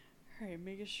Alright,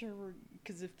 making sure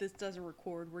because if this doesn't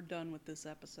record, we're done with this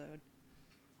episode.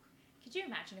 Could you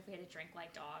imagine if we had to drink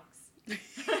like dogs? That'd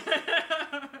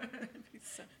be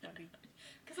so funny.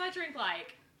 Because I drink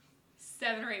like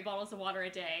 7 or 8 bottles of water a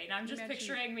day, and I'm just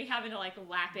picturing me having to like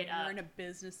lap it up. You're in a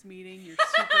business meeting, you're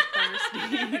super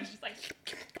thirsty. Just like...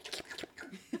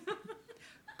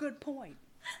 Good point.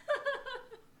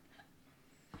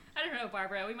 I don't know,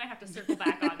 Barbara. We might have to circle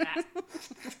back on that.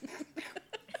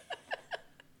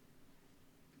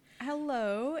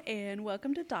 Hello, and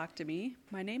welcome to Doc2Me.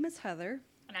 My name is Heather.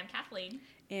 And I'm Kathleen.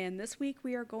 And this week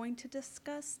we are going to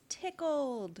discuss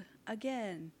Tickled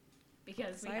again.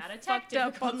 Because we had a tech fucked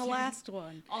difficulty. up on the last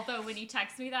one. Although when you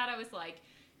text me that, I was like,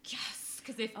 yes!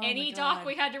 Because if any doc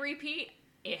we had to repeat,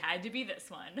 it had to be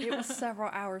this one. It was several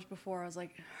hours before. I was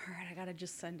like, all right, I gotta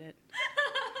just send it.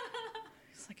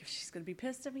 It's like, if she's gonna be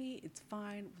pissed at me, it's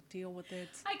fine. We'll deal with it.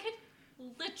 I could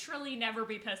literally never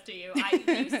be pissed at you.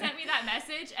 You sent me that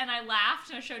message, and I laughed,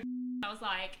 and I showed I was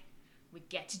like, we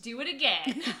get to do it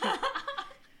again.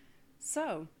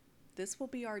 So, this will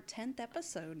be our 10th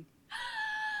episode.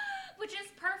 Which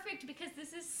is perfect, because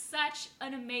this is such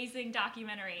an amazing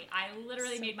documentary. I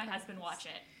literally made my husband watch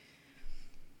it.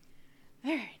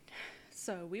 Alright,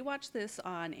 so we watched this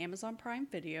on Amazon Prime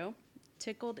Video.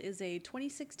 Tickled is a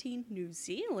 2016 New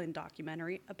Zealand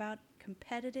documentary about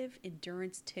competitive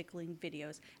endurance tickling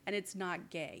videos, and it's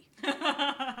not gay.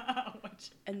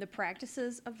 And the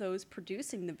practices of those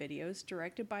producing the videos,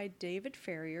 directed by David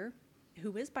Farrier,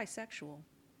 who is bisexual,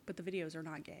 but the videos are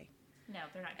not gay. No,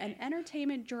 they're not gay. An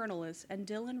entertainment journalist, and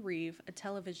Dylan Reeve, a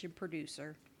television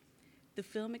producer. The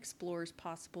film explores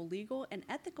possible legal and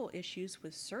ethical issues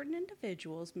with certain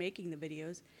individuals making the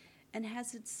videos, and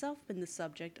has itself been the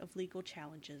subject of legal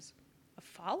challenges. A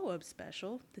follow-up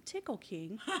special, The Tickle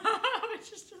King,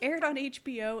 aired on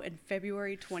HBO in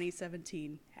February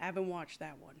 2017. Haven't watched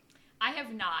that one. I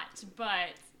have not, but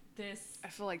this... I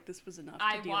feel like this was enough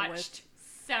to deal with. I watched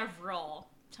several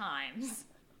times.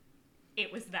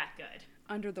 It was that good.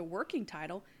 Under the working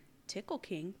title, Tickle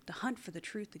King, The Hunt for the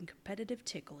Truth in Competitive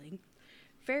Tickling,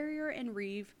 Farrier and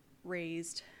Reeve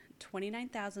raised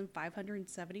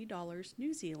 $29,570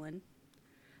 New Zealand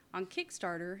on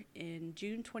Kickstarter in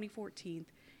June 2014,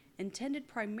 intended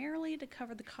primarily to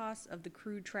cover the costs of the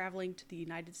crew traveling to the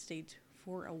United States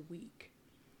for a week.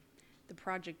 The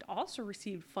project also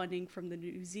received funding from the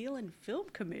New Zealand Film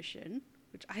Commission,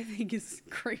 which I think is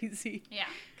crazy. Yeah,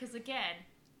 because again,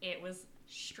 it was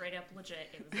straight up legit.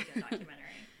 It was a good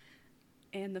documentary.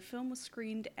 And the film was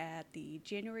screened at the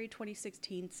January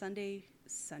 2016 Sundance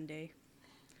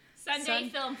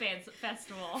Film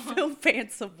Festival.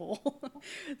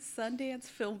 Sundance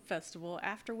Film Festival,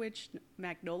 after which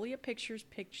Magnolia Pictures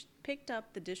picked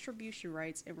up the distribution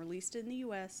rights and released it in the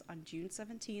U.S. on June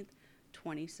 17th,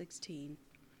 2016.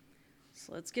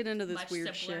 So let's get into this Much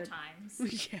weird simpler shit.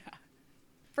 Times. Yeah.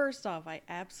 First off, I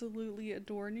absolutely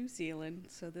adore New Zealand,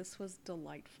 so this was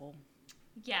delightful.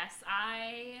 Yes,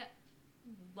 I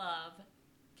love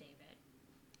David.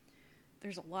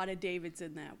 There's a lot of Davids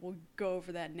in that. We'll go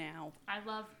over that now. I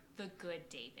love the good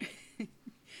David.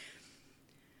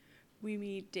 We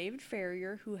meet David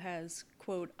Farrier, who has,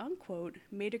 quote unquote,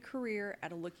 made a career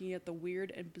out of looking at the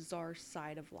weird and bizarre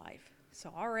side of life.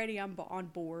 So already I'm on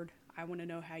board. I want to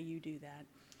know how you do that.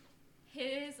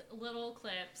 His little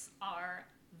clips are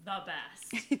the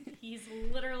best. He's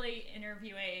literally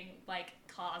interviewing like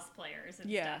cosplayers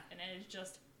and stuff, and it is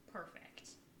just perfect.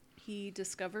 He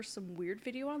discovers some weird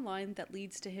video online that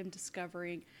leads to him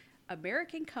discovering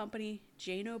American company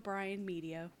Jane O'Brien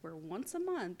Media, where once a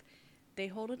month they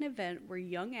hold an event where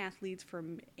young athletes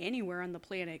from anywhere on the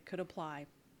planet could apply.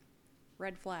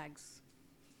 Red flags.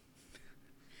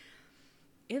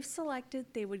 If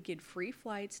selected, they would get free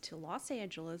flights to Los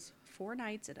Angeles, 4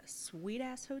 nights at a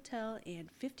sweet-ass hotel, and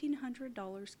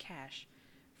 $1,500 cash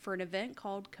for an event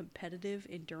called Competitive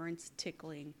Endurance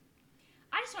Tickling.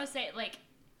 I just want to say, like,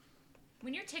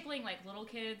 when you're tickling, like, little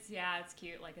kids, yeah, it's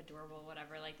cute, like, adorable,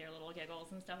 whatever, like, their little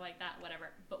giggles and stuff like that,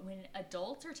 whatever. But when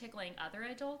adults are tickling other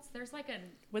adults, there's, like,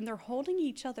 when they're holding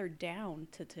each other down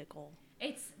to tickle.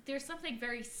 There's something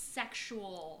very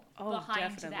sexual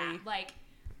behind that. Like,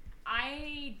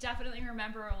 I definitely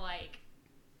remember, like,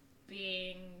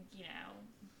 being, you know,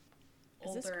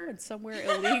 older. Is this going somewhere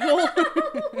illegal?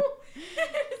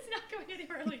 It's not going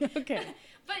anywhere illegal. Okay.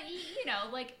 But, you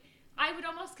know, like, I would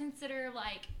almost consider,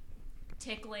 like,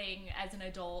 tickling as an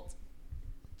adult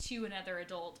to another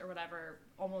adult or whatever,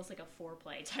 almost like a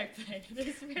foreplay type thing.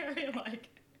 It's very, like...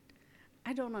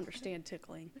 I don't understand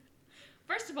tickling.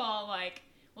 First of all, like,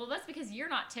 well, that's because you're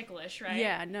not ticklish, right?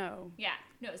 Yeah, no. Yeah.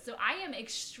 No, so I am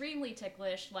extremely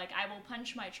ticklish. Like, I will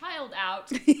punch my child out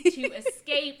to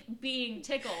escape being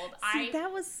tickled. See,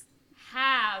 that was...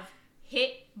 have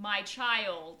hit my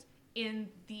child in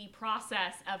the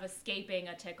process of escaping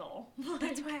a tickle.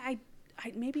 That's why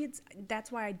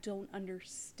that's why I don't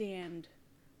understand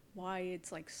why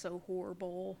it's like so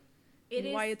horrible.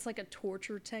 Why it's like a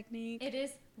torture technique. It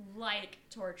is like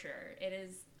torture. It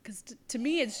is... Because to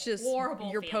me, it's just, horrible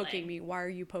you're feeling. poking me. Why are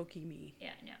you poking me? Yeah,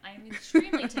 no, I'm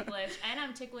extremely ticklish, and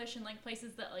I'm ticklish in, like,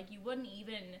 places that, like, you wouldn't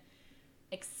even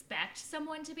expect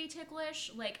someone to be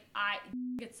ticklish. Like, I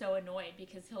get so annoyed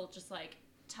because he'll just, like,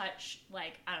 touch,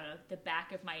 like, I don't know, the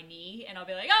back of my knee, and I'll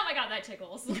be like, oh my god, that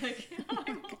tickles. Like,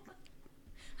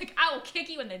 I will kick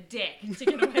you in the dick to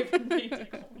get away from being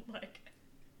tickled. Like...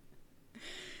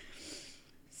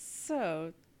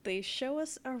 So... They show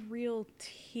us a real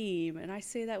team, and I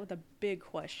say that with a big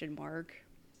question mark.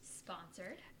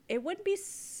 Sponsored. It wouldn't be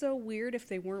so weird if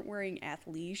they weren't wearing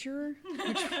athleisure.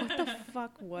 Which, what the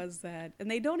fuck was that? And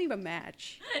they don't even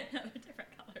match. No, they're different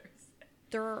colors.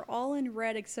 They're all in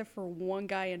red except for one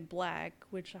guy in black,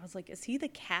 which I was like, is he the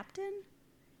captain?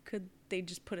 Could they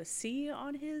just put a C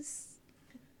on his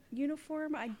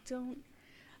uniform? I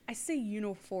say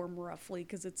uniform roughly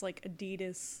because it's like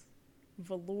Adidas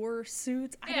velour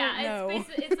suits. I don't know.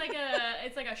 It's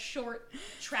like a short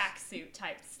tracksuit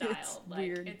type style. It's like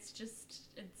weird. It's just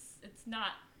it's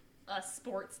not a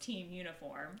sports team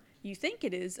uniform. You think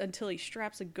it is until he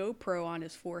straps a GoPro on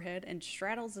his forehead and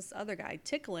straddles this other guy,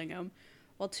 tickling him,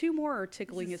 while two more are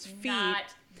tickling his feet.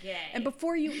 Not gay. And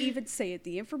before you even say it,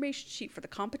 the information sheet for the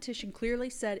competition clearly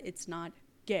said it's not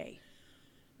gay.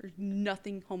 There's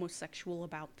nothing homosexual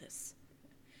about this.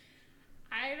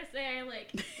 I gotta say,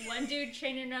 like, one dude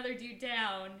chaining another dude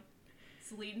down,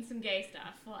 it's leading some gay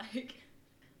stuff, like.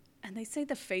 And they say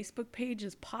the Facebook page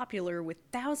is popular with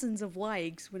thousands of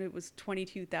likes when it was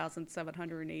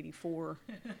 22,784.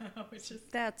 Which is...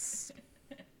 That's...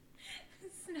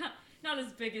 It's not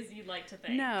as big as you'd like to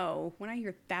think. No. When I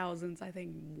hear thousands, I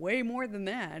think way more than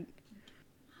that.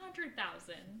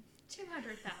 100,000.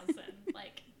 200,000.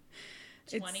 Like,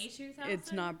 22,000?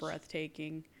 It's not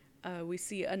breathtaking. We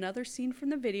see another scene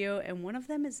from the video, and one of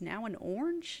them is now in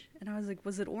orange. And I was like,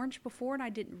 was it orange before and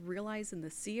I didn't realize in the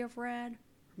sea of red?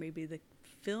 Or maybe the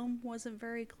film wasn't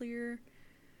very clear.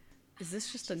 Is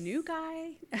this just a new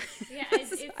guy? Yeah,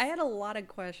 I had a lot of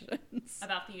questions.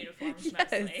 About the uniforms,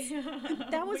 yes. mostly.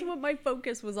 That was what my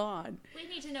focus was on. We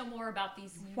need to know more about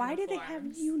these uniforms. Why do they have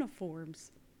uniforms?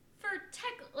 For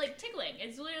tickling.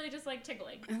 It's literally just like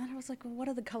tickling. And then I was like, well, what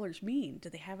do the colors mean? Do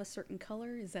they have a certain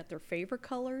color? Is that their favorite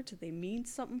color? Do they mean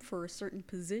something for a certain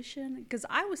position? Because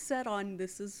I was set on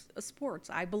this is a sports.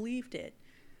 I believed it.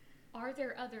 Are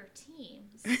there other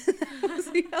teams? That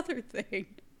was the other thing.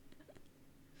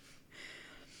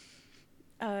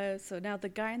 So now the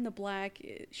guy in the black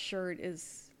shirt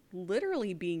is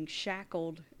literally being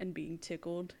shackled and being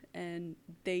tickled, and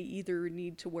they either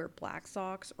need to wear black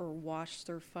socks or wash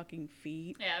their fucking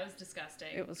feet. Yeah, it was disgusting.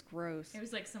 It was gross. It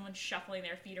was like someone shuffling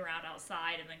their feet around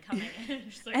outside and then coming in.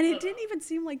 Just like, and it didn't even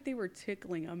seem like they were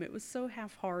tickling him. It was so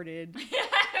half-hearted.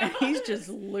 And he's just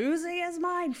losing his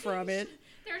mind from it.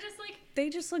 They were just like... They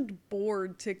just looked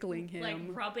bored tickling him. Like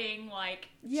rubbing, like...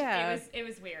 Yeah. It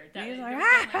was weird. He was like,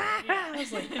 I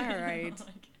was like, all right.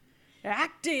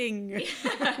 Acting.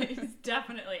 Yeah, he's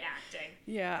definitely acting.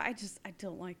 Yeah, I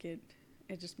don't like it.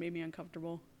 It just made me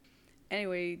uncomfortable.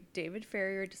 Anyway, David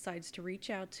Farrier decides to reach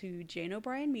out to Jane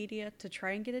O'Brien Media to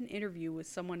try and get an interview with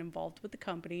someone involved with the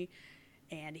company,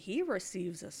 and he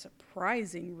receives a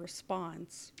surprising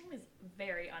response. It was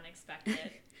very unexpected.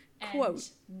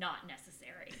 Quote, and not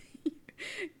necessary.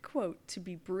 Quote, to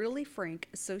be brutally frank,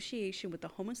 association with a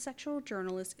homosexual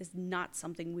journalist is not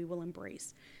something we will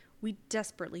embrace. We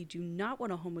desperately do not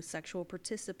want a homosexual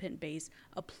participant base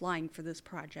applying for this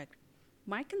project.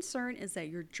 My concern is that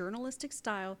your journalistic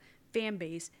style, fan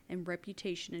base, and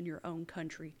reputation in your own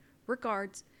country.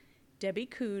 Regards, Debbie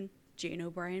Kuhn, Jane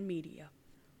O'Brien Media.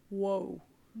 Whoa.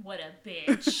 What a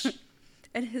bitch.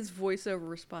 And his voiceover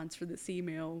response for this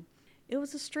email. It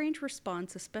was a strange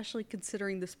response, especially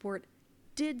considering the sport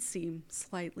did seem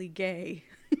slightly gay.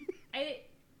 It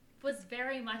was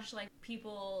very much like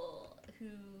people who,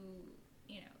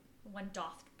 one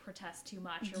doth protest too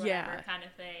much or whatever kind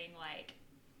of thing. Like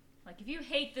if you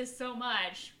hate this so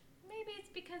much, maybe it's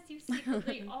because you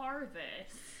secretly are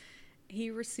this.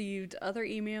 He received other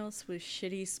emails with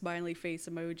shitty smiley face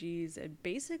emojis and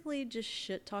basically just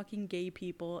shit-talking gay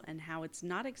people and how it's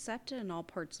not accepted in all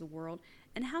parts of the world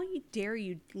and how you dare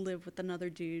you live with another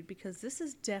dude because this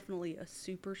is definitely a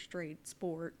super straight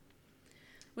sport.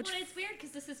 Well, it's weird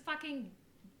because this is fucking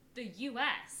the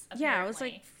U.S. Apparently. Yeah, I was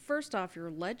like, first off, you're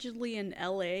allegedly in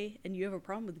L.A. and you have a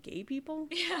problem with gay people?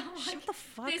 Yeah, like, shut the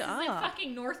fuck this up. This is like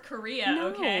fucking North Korea, No.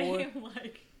 okay?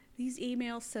 Like, these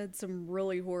emails said some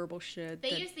really horrible shit.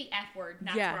 They use the F word, and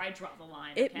that's where I draw the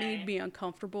line, It made me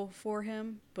uncomfortable for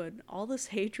him, but all this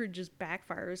hatred just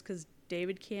backfires because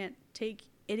David can't take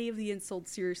any of the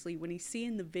insults seriously when he's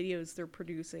seeing the videos they're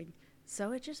producing.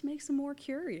 So it just makes him more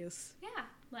curious. Yeah,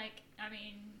 like, I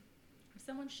mean, if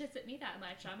someone shits at me that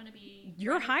much, I'm gonna be...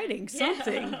 You're hiding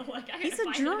something. Like, he's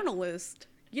a journalist.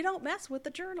 You don't mess with the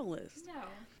journalist. No.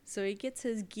 So he gets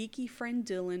his geeky friend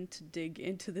Dylan to dig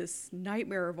into this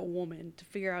nightmare of a woman to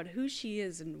figure out who she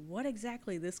is and what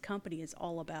exactly this company is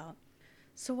all about.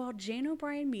 So while Jane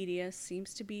O'Brien Media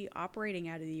seems to be operating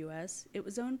out of the US, it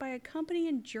was owned by a company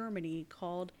in Germany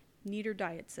called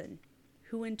Niederdietzen,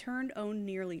 who in turn owned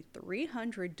nearly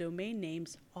 300 domain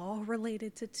names all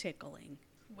related to tickling.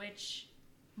 Which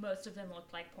most of them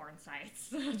looked like porn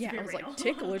sites. Yeah, it was like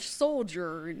Ticklish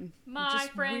Soldier and my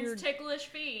just friend's weird... ticklish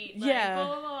feet. Like, yeah.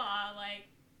 blah, blah, blah. Like,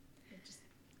 it just...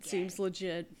 Seems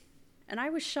legit. And I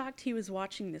was shocked he was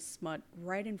watching this smut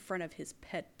right in front of his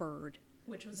pet bird.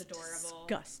 Which was adorable.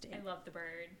 Disgusting. I love the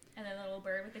bird. And then the little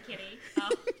bird with the kitty. Oh,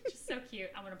 just so cute.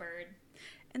 I want a bird.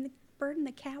 And the bird and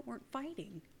the cat weren't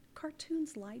fighting.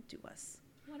 Cartoons lied to us.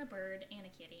 I want a bird and a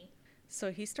kitty. So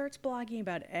he starts blogging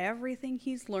about everything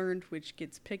he's learned, which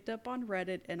gets picked up on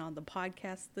Reddit and on the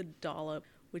podcast The Dollop,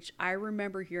 which I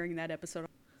remember hearing that episode.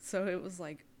 So it was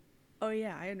like, oh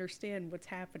yeah, I understand what's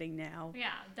happening now.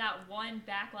 Yeah, that one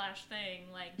backlash thing,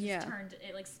 like, just turned,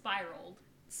 it like spiraled.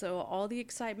 So all the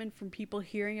excitement from people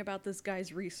hearing about this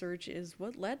guy's research is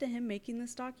what led to him making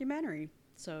this documentary.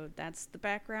 So that's the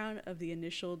background of the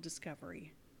initial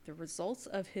discovery. The results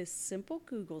of his simple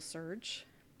Google search.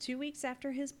 2 weeks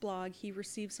after his blog, he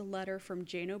receives a letter from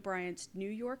Jane O'Brien's New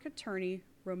York attorney,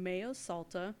 Romeo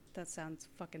Salta. That sounds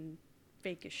fucking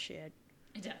fake as shit.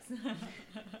 It does.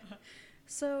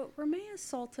 So Romeo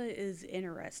Salta is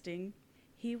interesting.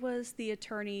 He was the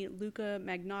attorney Luca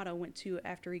Magnotta went to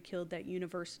after he killed that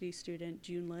university student,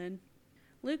 June Lin.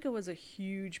 Luca was a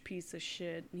huge piece of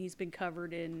shit, and he's been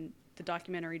covered in the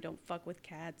documentary Don't Fuck with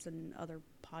Cats and other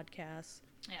podcasts.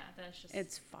 Yeah, that's just...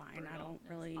 It's fine. brutal. I don't It's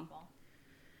really... awful.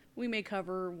 We may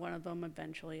cover one of them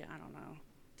eventually. I don't know.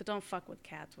 The Don't Fuck with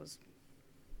Cats was...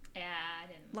 Yeah, I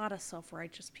didn't... A lot of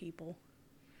self-righteous people.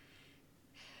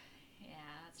 Yeah,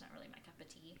 that's not really my cup of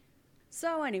tea.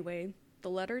 So anyway, the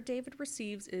letter David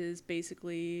receives is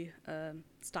basically a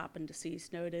stop and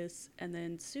desist notice. And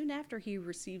then soon after, he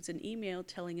receives an email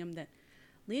telling him that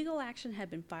legal action had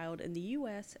been filed in the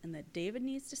U.S. and that David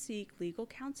needs to seek legal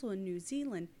counsel in New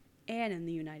Zealand and in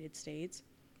the United States.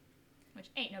 Which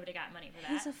ain't nobody got money for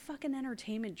that. He's a fucking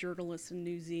entertainment journalist in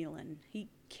New Zealand. He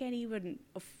can't even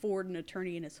afford an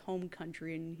attorney in his home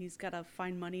country, and he's got to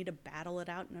find money to battle it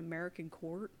out in American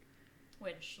court.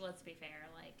 Which, let's be fair,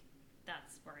 like,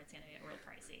 that's where it's going to get real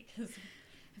pricey. Because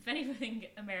if anything,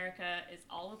 America is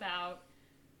all about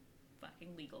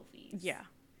fucking legal fees. Yeah.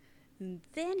 And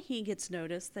then he gets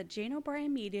notice that Jane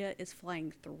O'Brien Media is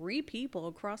flying 3 people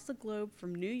across the globe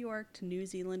from New York to New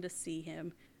Zealand to see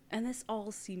him. And this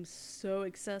all seems so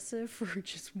excessive for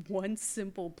just one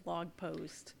simple blog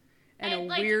post and a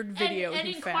weird video and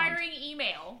he found. An inquiring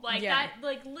email. Like, that,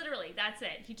 like, literally, that's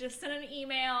it. He just sent an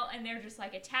email, and they're just,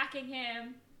 like, attacking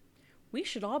him. We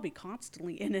should all be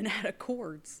constantly in and out of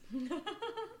courts.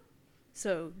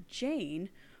 So Jane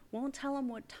won't tell him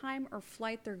what time or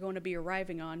flight they're going to be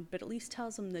arriving on, but at least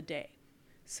tells him the day.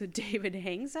 So David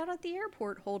hangs out at the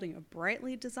airport holding a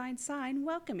brightly designed sign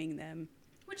welcoming them.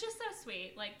 Which is so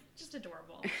sweet, like, just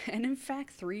adorable. And in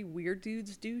fact, 3 weird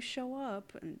dudes do show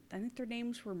up, and I think their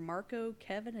names were Marco,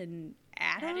 Kevin, and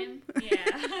Adam? Yeah.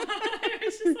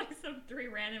 It's just like some 3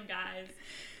 random guys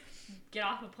get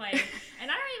off a plane. And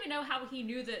I don't even know how he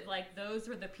knew that, like, those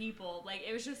were the people. Like,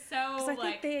 it was just so, Because I like...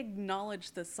 think they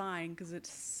acknowledged the sign, because it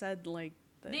said, like...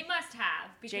 They must have,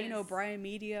 because... Jane O'Brien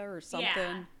Media or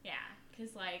something. Yeah,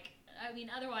 because, like, I mean,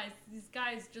 otherwise, these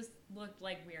guys just looked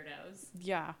like weirdos.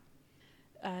 Yeah.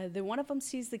 Then one of them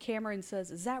sees the camera and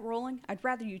says, "Is that rolling? I'd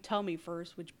rather you tell me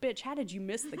first." Which, bitch, how did you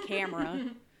miss the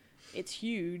camera? It's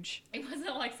huge. It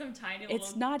wasn't like some tiny little...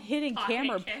 It's not hidden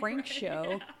camera prank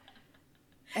show. Yeah.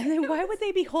 And then why would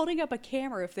they be holding up a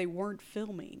camera if they weren't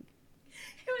filming?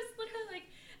 It was literally like,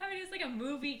 I mean, it's like a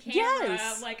movie camera,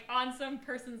 Yes! like on some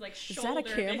person's like shoulder. Is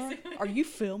that a camera? Basically. Are you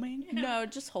filming? Yeah. No,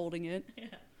 just holding it. Yeah.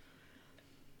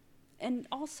 And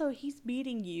also, he's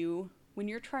meeting you when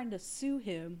you're trying to sue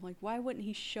him. Like, why wouldn't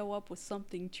he show up with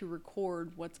something to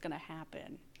record what's going to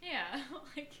happen? Yeah,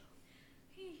 like,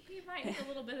 he You might need a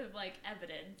little bit of, like,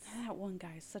 evidence. That one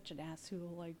guy is such an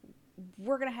asshole. Like,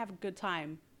 we're going to have a good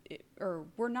time. Or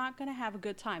we're not going to have a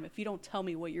good time if you don't tell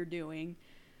me what you're doing.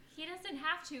 He doesn't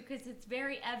have to because it's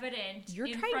very evident You're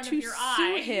in trying front to of your sue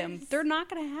eyes. him. They're not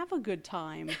going to have a good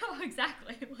time. No,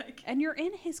 exactly. Like, And you're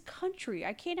in his country.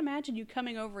 I can't imagine you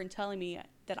coming over and telling me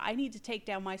that I need to take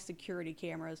down my security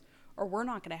cameras or we're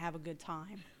not going to have a good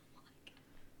time.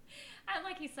 and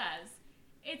like he says,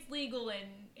 it's legal in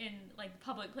like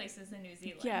public places in New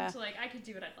Zealand. Yeah. So like I could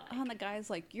do what I'd like. And the guy's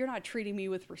like, you're not treating me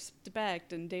with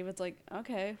respect. And David's like,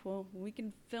 okay, well, we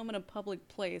can film in a public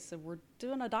place and we're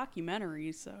doing a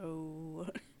documentary, so...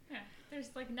 Yeah,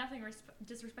 there's like nothing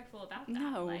disrespectful about that.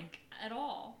 No. Like, at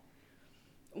all.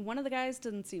 One of the guys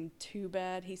doesn't seem too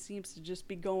bad. He seems to just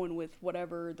be going with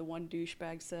whatever the one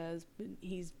douchebag says. But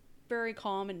he's very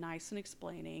calm and nice and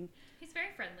explaining. He's very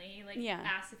friendly. He like Yeah.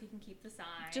 asks if he can keep the sign.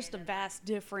 Just a and, vast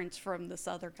difference from this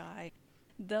other guy.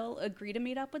 They'll agree to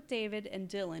meet up with David and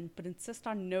Dylan, but insist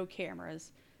on no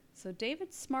cameras. So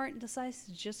David's smart and decides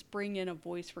to just bring in a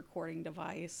voice recording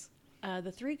device.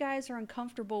 The three guys are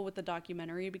uncomfortable with the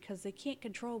documentary because they can't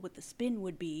control what the spin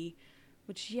would be.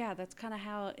 Which, yeah, that's kind of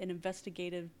how an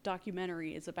investigative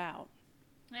documentary is about.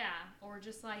 Yeah, or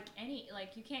just like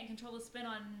you can't control the spin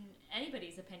on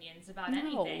anybody's opinions about No.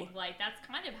 anything. Like, that's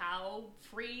kind of how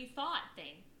free thought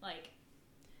thing. Like,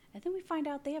 And then we find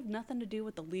out they have nothing to do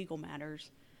with the legal matters.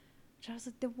 Which I was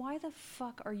like, then why the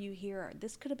fuck are you here?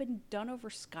 This could have been done over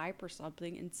Skype or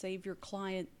something and save your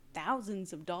client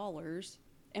thousands of dollars.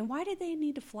 And why did they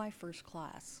need to fly first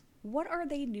class? What are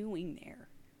they doing there?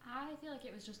 I feel like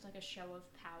it was just like a show of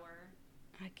power.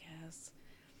 I guess.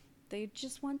 They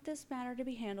just want this matter to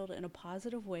be handled in a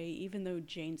positive way, even though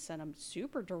Jane sent them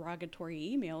super derogatory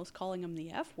emails calling them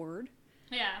the F word.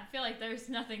 Yeah, I feel like there's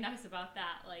nothing nice about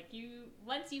that. Like,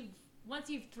 once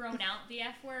you've thrown out the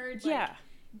F word, like, Yeah.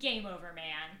 game over,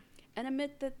 man. And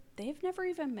admit that they've never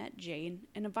even met Jane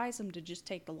and advise them to just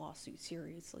take the lawsuit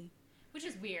seriously. Which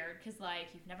is weird, because, like,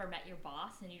 you've never met your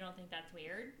boss and you don't think that's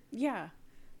weird? Yeah.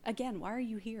 Again, why are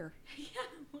you here? Yeah,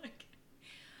 like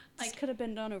This could have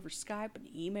been done over Skype and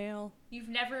email. you've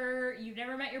never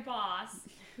met your boss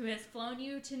who has flown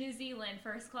you to New Zealand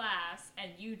first class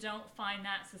and you don't find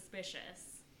that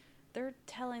suspicious. They're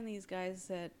telling these guys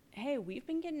that, hey, we've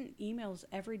been getting emails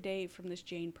every day from this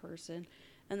Jane person.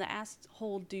 And the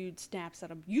asshole dude snaps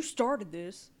at him, you started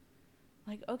this.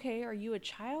 Like, okay, are you a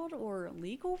child or a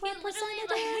legal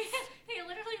representative? He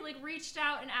literally like reached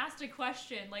out and asked a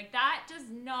question. Like, that does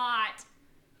not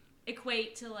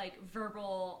equate to like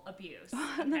verbal abuse.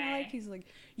 And then Okay? he's like,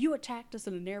 you attacked us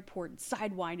in an airport and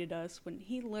sidewinded us when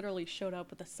he literally showed up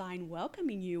with a sign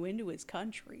welcoming you into his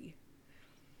country.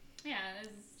 Yeah,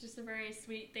 it's just a very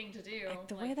sweet thing to do.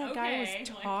 The Like, way that guy was okay,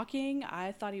 like, talking,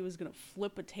 I thought he was going to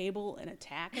flip a table and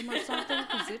attack him or something,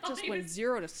 because it just went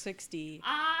 0 to 60.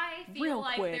 I feel real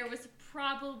like quick. there was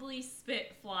probably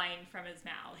spit flying from his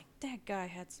mouth. Like, that guy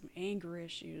had some anger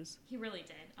issues. He really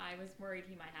did. I was worried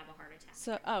he might have a heart attack.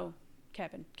 So,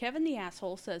 Kevin. Kevin the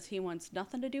asshole says he wants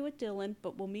nothing to do with Dylan,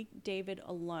 but will meet David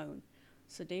alone.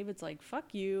 So David's like,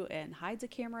 fuck you, and hides a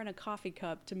camera and a coffee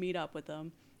cup to meet up with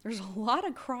them. There's a lot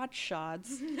of crotch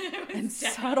shots and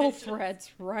subtle threats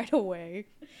right away.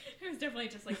 It was definitely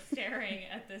just like staring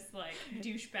at this like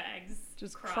douchebag's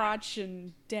Just crotch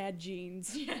and dad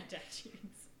jeans. Yeah, dad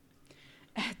jeans.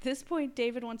 At this point,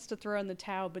 David wants to throw in the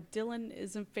towel, but Dylan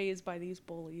isn't fazed by these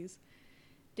bullies.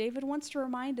 David wants to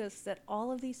remind us that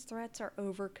all of these threats are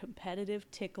over competitive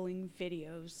tickling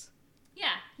videos. Yeah,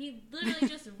 he literally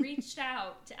just reached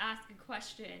out to ask a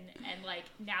question, and like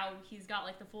now he's got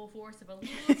like the full force of a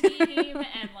legal team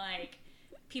and like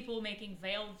people making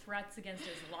veiled threats against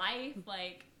his life.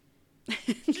 Like,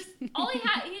 just all he's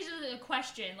just a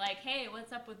question like, hey,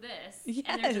 what's up with this? Yes.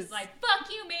 And they're just like, fuck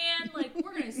you, man. Like,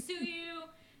 we're gonna sue you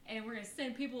and we're gonna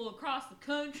send people across the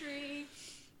country.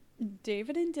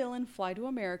 David and Dylan fly to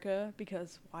America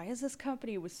because why is this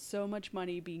company with so much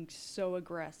money being so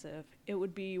aggressive? It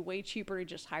would be way cheaper to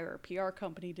just hire a PR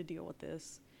company to deal with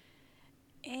this.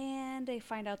 And they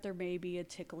find out there may be a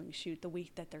tickling shoot the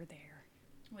week that they're there.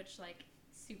 Which, like,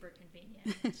 super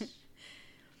convenient.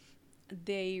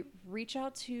 They reach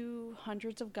out to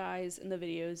hundreds of guys in the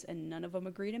videos and none of them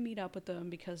agree to meet up with them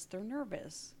because they're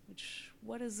nervous. Which,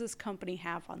 what does this company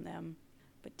have on them?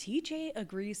 But TJ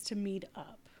agrees to meet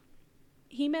up.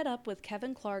 He met up with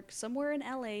Kevin Clark somewhere in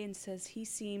LA and says he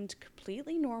seemed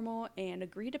completely normal and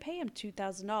agreed to pay him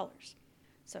 $2,000.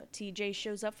 So TJ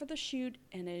shows up for the shoot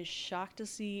and is shocked to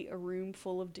see a room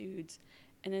full of dudes,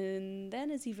 and then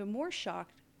is even more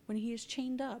shocked when he is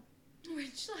chained up.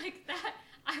 Which, like, that,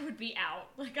 I would be out.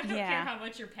 Like, I don't Yeah. care how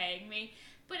much you're paying me.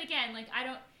 But again, like,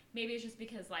 maybe it's just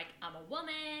because, like, I'm a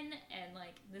woman and,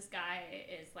 like, this guy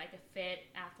is, like, a fit,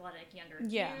 athletic, younger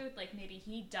dude. Like, maybe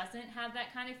he doesn't have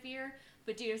that kind of fear.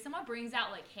 But, dude, if someone brings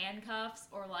out, like, handcuffs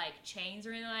or, like, chains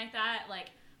or anything like that,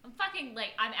 like, I'm fucking,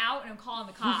 like, I'm out and I'm calling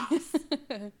the cops.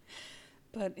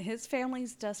 But his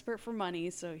family's desperate for money,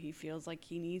 so he feels like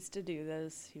he needs to do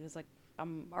this. He was like,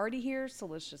 I'm already here, so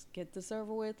let's just get this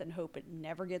over with and hope it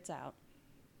never gets out.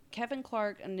 Kevin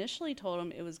Clark initially told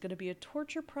him it was going to be a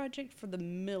torture project for the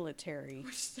military.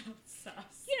 Which sounds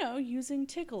sus. You know, using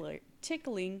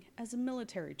tickling as a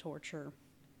military torture.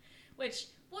 Which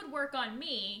would work on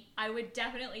me. I would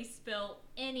definitely spill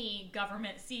any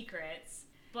government secrets,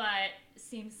 but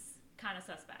seems kind of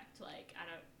suspect. Like, I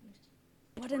don't...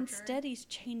 But torture. instead he's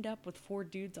chained up with 4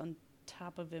 dudes on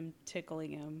top of him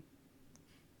tickling him.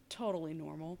 Totally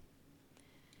normal.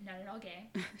 Not at all gay.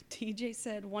 TJ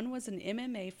said one was an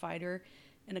MMA fighter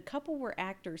and a couple were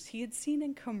actors he had seen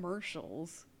in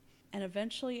commercials. And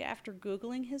eventually, after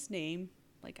Googling his name,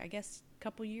 like I guess a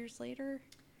couple years later...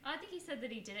 I think he said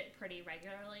that he did it pretty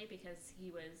regularly because he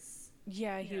was...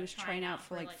 Yeah, he was trying out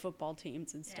for like football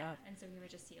teams and stuff. And so he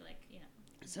would just see like, you know...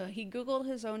 So he Googled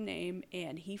his own name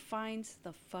and he finds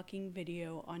the fucking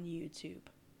video on YouTube.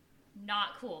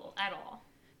 Not cool at all.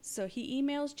 So he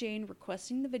emails Jane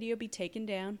requesting the video be taken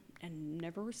down and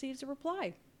never receives a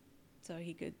reply. So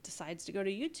he decides to go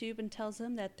to YouTube and tells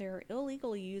him that they're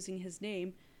illegally using his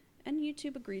name, and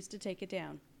YouTube agrees to take it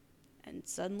down. And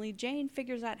suddenly Jane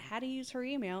figures out how to use her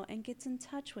email and gets in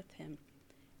touch with him,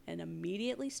 and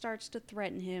immediately starts to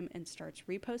threaten him and starts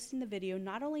reposting the video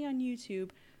not only on YouTube,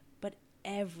 but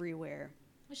everywhere.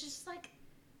 Which is just like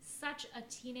such a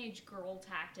teenage girl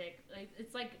tactic. Like,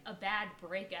 it's like a bad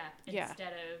breakup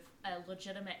instead of a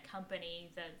legitimate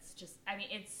company that's just... I mean,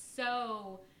 it's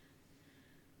so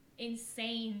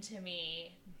insane to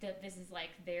me that this is like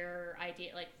their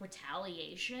idea, like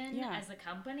retaliation as a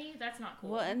company. That's not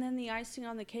cool. Well, and then the icing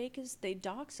on the cake is they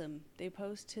dox him. They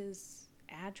post his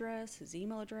address, his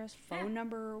email address, phone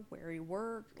number, where he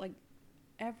worked, like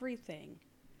everything.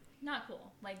 Not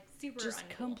cool. Like super just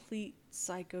uncool. Complete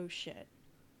psycho shit.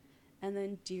 And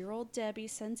then dear old Debbie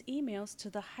sends emails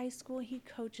to the high school he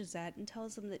coaches at and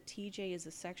tells them that TJ is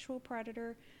a sexual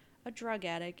predator, a drug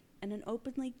addict, and an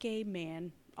openly gay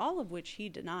man, all of which he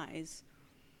denies.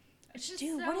 It's just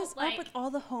Dude, so, what is like, up with all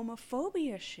the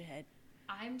homophobia shit?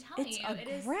 I'm telling it's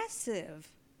you,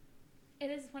 aggressive.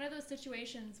 It is one of those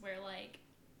situations where, like,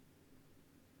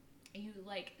 you,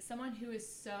 like, someone who is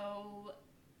so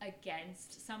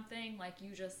against something, like,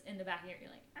 you just, in the back of your, you're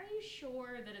like, are you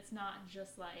sure that it's not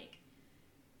just, like,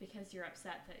 because you're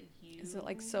upset that you... Is it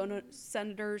like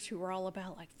senators who are all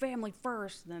about, like, family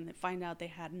first, and then they find out they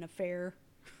had an affair?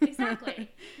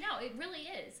 Exactly. No, it really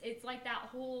is. It's like that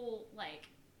whole, like...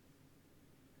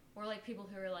 Or, like, people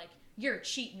who are like, you're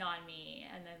cheating on me,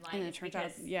 and then, like, and it's turns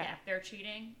because, out, they're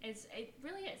cheating. It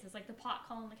really is. It's like the pot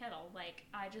calling the kettle. Like,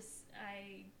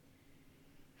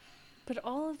 But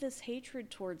all of this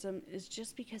hatred towards him is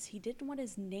just because he didn't want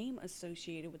his name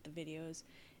associated with the videos.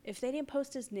 If they didn't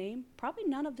post his name, probably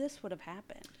none of this would have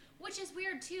happened. Which is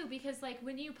weird, too, because, like,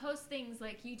 when you post things,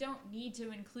 like, you don't need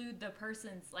to include the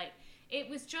person's, like, it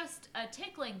was just a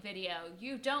tickling video.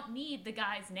 You don't need the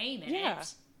guy's name in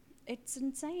it. It's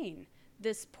insane.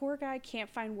 This poor guy can't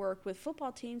find work with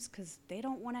football teams because they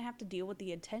don't want to have to deal with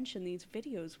the attention these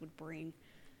videos would bring.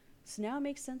 So now it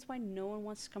makes sense why no one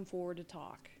wants to come forward to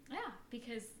talk. Yeah,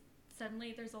 because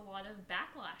suddenly there's a lot of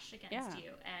backlash against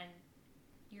you, and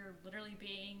you're literally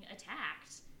being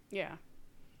attacked. Yeah.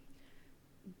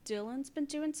 Dylan's been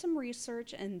doing some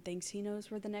research and thinks he knows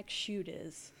where the next shoot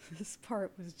is. This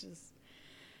part was just...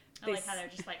 I like how they're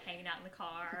just, like, hanging out in the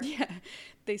car. Yeah.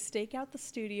 They stake out the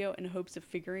studio in hopes of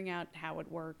figuring out how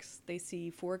it works. They see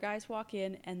 4 guys walk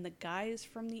in, and the guy is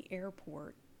from the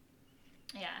airport.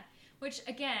 Yeah. Which,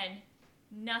 again,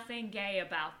 nothing gay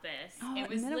about this. Oh, it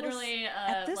was literally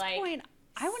at this point,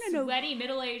 I want to know... sweaty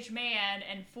middle-aged man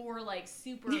and 4, like,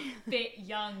 super fit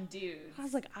young dudes. I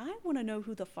was like, I want to know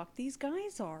who the fuck these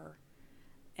guys are.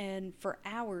 And for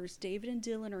hours, David and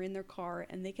Dylan are in their car,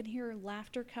 and they can hear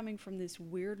laughter coming from this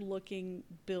weird-looking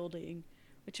building,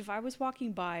 which if I was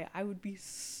walking by, I would be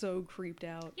so creeped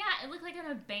out. Yeah, it looked like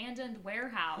an abandoned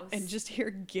warehouse. And just hear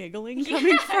giggling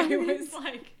coming from it. Was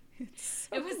like...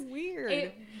 It was weird.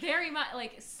 It very much,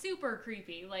 like, super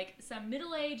creepy. Like, some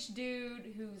middle-aged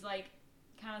dude who's, like,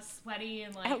 kind of sweaty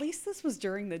and, like... At least this was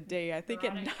during the day. I think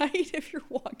erotic. At night, if you're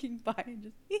walking by and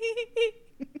just...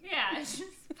 Yeah, it's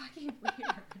just fucking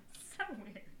weird. It's so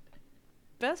weird.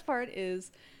 Best part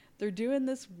is They're doing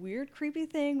this weird, creepy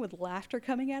thing with laughter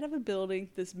coming out of a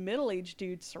building, this middle-aged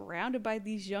dude surrounded by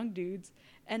these young dudes.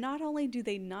 And not only do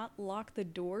they not lock the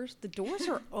doors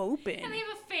are open. And they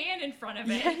have a fan in front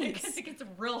of it because it gets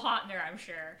real hot in there, I'm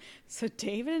sure. So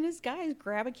David and his guys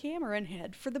grab a camera and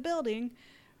head for the building,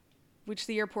 which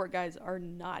the airport guys are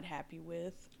not happy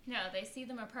with. No, they see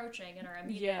them approaching and are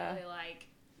immediately like...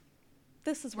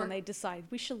 This is when they decide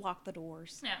we should lock the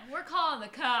doors. Yeah, we're calling the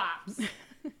cops.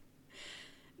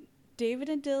 David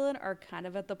and Dylan are kind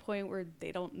of at the point where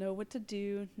they don't know what to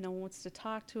do. No one wants to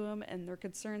talk to them, and they're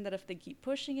concerned that if they keep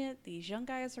pushing it, these young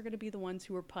guys are going to be the ones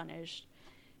who are punished.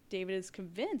 David is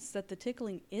convinced that the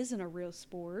tickling isn't a real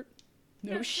sport.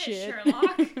 No shit.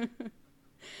 Sherlock.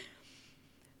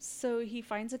 So he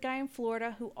finds a guy in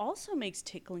Florida who also makes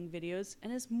tickling videos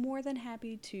and is more than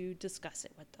happy to discuss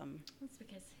it with them. That's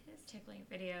because his tickling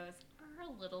videos are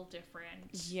a little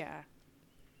different. Yeah.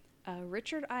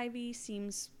 Richard Ivey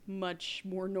seems much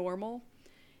more normal.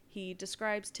 He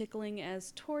describes tickling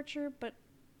as torture, but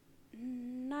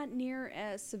not near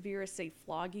as severe as, say,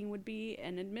 flogging would be,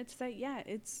 and admits that, yeah,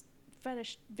 it's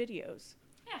fetish videos.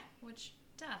 Yeah, which,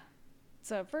 duh.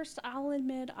 So at first, I'll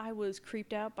admit I was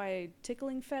creeped out by a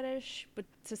tickling fetish, but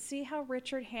to see how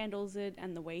Richard handles it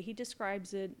and the way he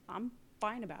describes it, I'm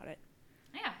fine about it.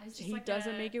 Yeah, it's just he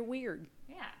doesn't make it weird.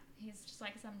 Yeah, he's just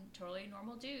like some totally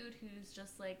normal dude who's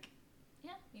just like,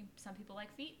 yeah, some people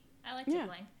like feet. I like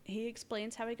tickling. He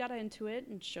explains how he got into it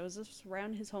and shows us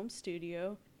around his home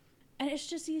studio. And it's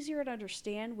just easier to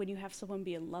understand when you have someone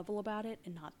being level about it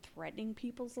and not threatening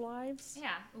people's lives.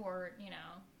 Yeah, or,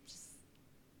 just...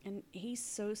 And he's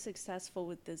so successful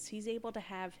with this. He's able to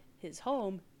have his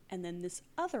home and then this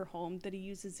other home that he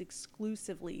uses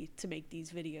exclusively to make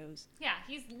these videos. Yeah,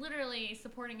 he's literally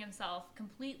supporting himself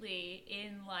completely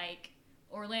in, like,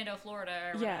 Orlando,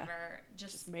 Florida, or whatever.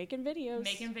 Just making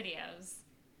videos.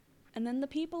 And then the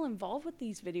people involved with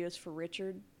these videos for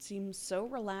Richard seem so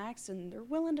relaxed and they're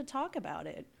willing to talk about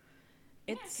it.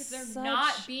 Because they're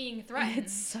not being threatened.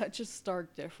 It's such a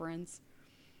stark difference.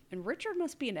 And Richard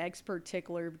must be an expert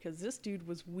tickler because this dude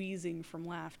was wheezing from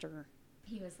laughter.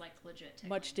 He was, like, legit tickling.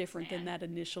 Much different than that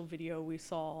initial video we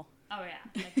saw. Oh,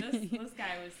 yeah. Like, this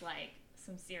guy was, like,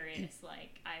 some serious,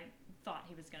 like, I thought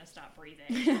he was going to stop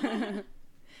breathing.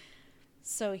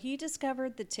 So he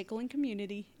discovered the tickling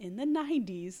community in the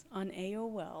 90s on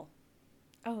AOL.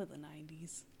 Oh, the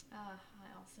 90s. I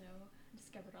also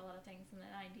discovered a lot of things in the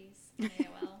 90s on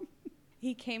AOL.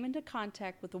 He came into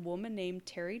contact with a woman named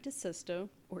Terry DeSisto,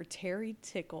 or Terry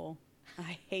Tickle.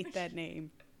 I hate that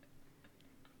name.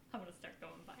 I'm going to start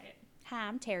going by it. Hi,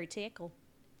 I'm Terry Tickle.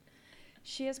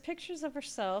 She has pictures of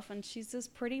herself, and she's this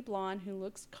pretty blonde who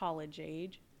looks college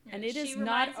age. Yeah, and it is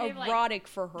not erotic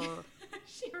for her.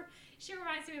 She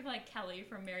reminds me of, like, Kelly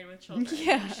from Married with Children.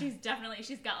 Yeah. She's got,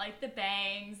 like, the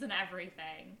bangs and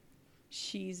everything.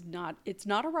 It's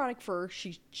not erotic for her.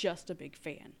 She's just a big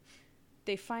fan.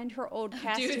 They find her old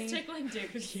casting... Dudes tickling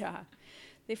dudes. Yeah.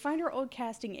 They find her old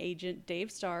casting agent, Dave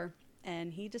Starr,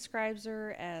 and he describes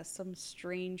her as some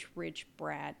strange, rich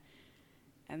brat.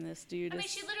 And this dude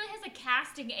she literally has a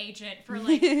casting agent for,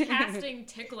 like, casting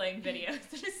tickling videos.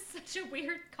 That is such a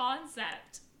weird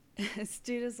concept. This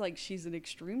dude is like, she's an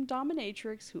extreme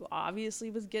dominatrix who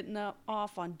obviously was getting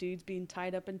off on dudes being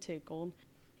tied up and tickled.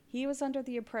 He was under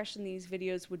the impression these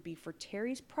videos would be for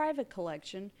Terry's private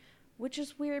collection, which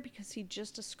is weird because he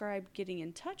just described getting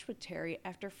in touch with Terry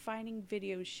after finding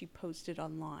videos she posted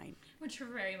online. Which were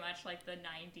very much like the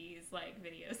 90s, like,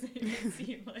 videos that you would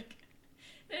see, like,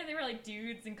 they were like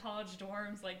dudes in college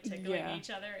dorms, like, tickling each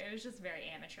other. It was just very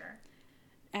amateur.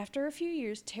 After a few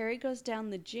years, Terry goes down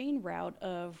the Jane route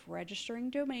of registering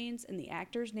domains and the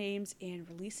actors' names and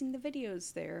releasing the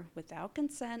videos there without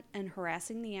consent and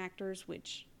harassing the actors,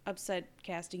 which upset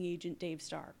casting agent Dave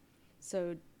Starr.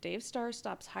 So Dave Starr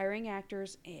stops hiring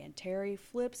actors and Terry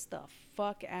flips the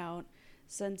fuck out,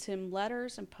 sends him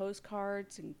letters and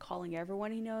postcards and calling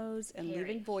everyone he knows and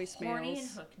leaving voicemails. Horny and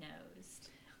hook-nosed.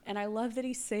 And I love that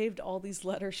he saved all these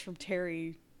letters from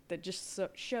Terry that just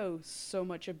show so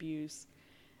much abuse.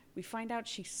 We find out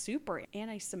she's super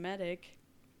anti-Semitic,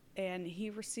 and he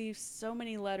received so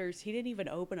many letters, he didn't even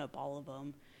open up all of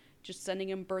them. Just sending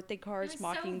him birthday cards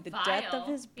mocking the death of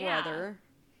his brother.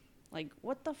 Yeah. Like,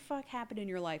 what the fuck happened in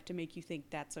your life to make you think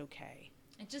that's okay?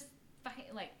 And just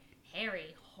fucking, like,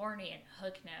 hairy, horny, and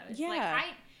hook-nosed. Yeah.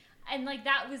 And, like,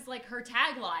 that was, like, her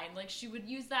tagline. Like, she would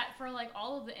use that for, like,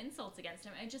 all of the insults against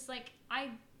him. And just, like,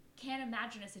 I can't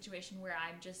imagine a situation where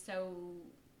I'm just so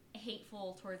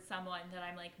hateful towards someone that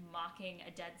I'm, like, mocking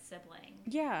a dead sibling.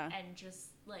 Yeah. And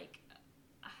just, like,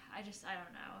 I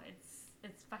don't know.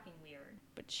 It's fucking weird.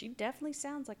 But she definitely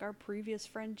sounds like our previous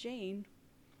friend Jane.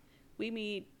 We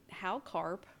meet Hal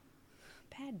Karp.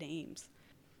 Bad names.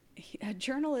 A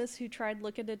journalist who tried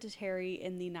looking into Terry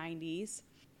in the 90s.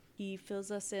 He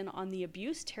fills us in on the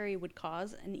abuse Terry would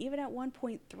cause, and even at one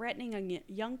point threatening a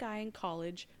young guy in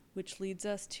college, which leads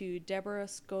us to Deborah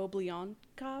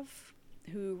Skobliankov,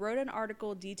 who wrote an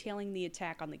article detailing the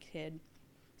attack on the kid.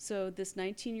 So this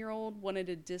 19-year-old wanted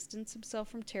to distance himself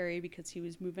from Terry because he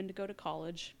was moving to go to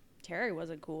college. Terry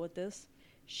wasn't cool with this.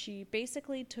 She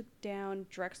basically took down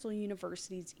Drexel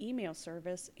University's email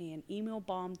service and email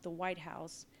bombed the White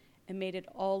House and made it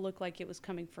all look like it was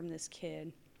coming from this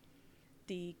kid.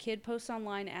 The kid posts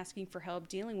online asking for help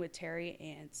dealing with Terry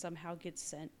and somehow gets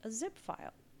sent a zip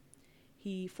file.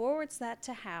 He forwards that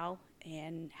to Hal,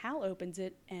 and Hal opens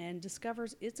it and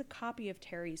discovers it's a copy of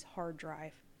Terry's hard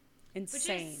drive.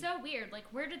 Insane. Which is so weird. Like,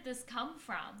 where did this come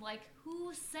from? Like,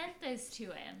 who sent this to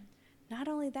him? Not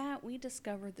only that, we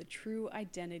discovered the true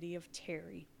identity of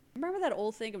Terry. Remember that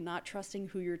old thing of not trusting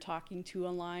who you're talking to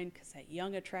online because that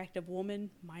young, attractive woman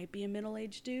might be a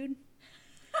middle-aged dude?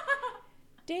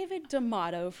 David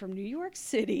D'Amato from New York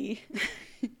City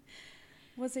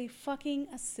was a fucking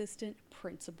assistant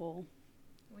principal.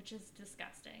 Which is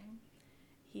disgusting.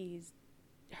 He's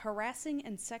harassing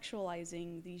and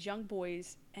sexualizing these young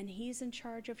boys, and he's in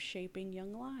charge of shaping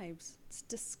young lives. It's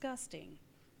disgusting.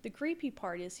 The creepy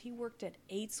part is he worked at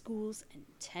 8 schools in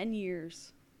 10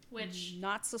 years. Which,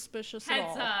 not suspicious at all.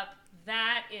 Heads up,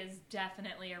 that is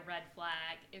definitely a red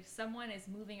flag. If someone is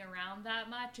moving around that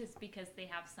much, it's because they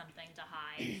have something to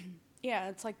hide. Yeah,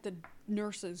 it's like the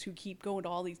nurses who keep going to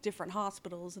all these different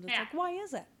hospitals, and it's like, why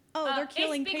is it? Oh, they're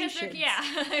killing patients.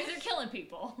 They're killing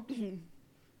people.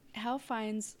 Hal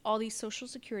finds all these social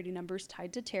security numbers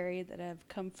tied to Terry that have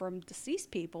come from deceased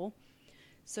people,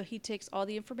 so he takes all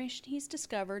the information he's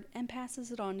discovered and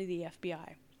passes it on to the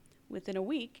FBI. Within a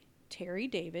week, Terry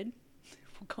David,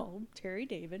 we'll call him Terry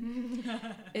David,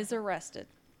 is arrested.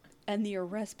 And the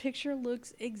arrest picture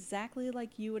looks exactly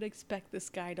like you would expect this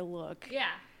guy to look.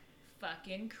 Yeah.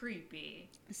 Fucking creepy.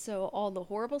 So all the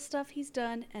horrible stuff he's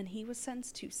done, and he was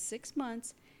sentenced to 6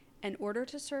 months in order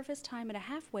to serve his time at a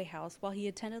halfway house while he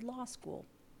attended law school.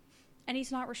 And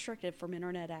he's not restricted from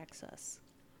internet access.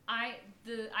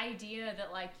 The idea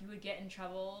that, like, you would get in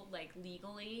trouble, like,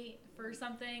 legally for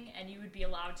something, and you would be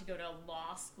allowed to go to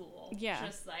law school. Yeah.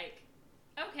 Just like,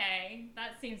 okay,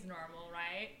 that seems normal,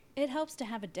 right? It helps to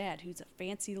have a dad who's a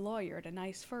fancy lawyer at a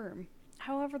nice firm.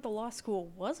 However, the law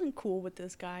school wasn't cool with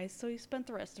this guy, so he spent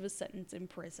the rest of his sentence in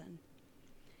prison.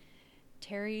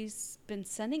 Terry's been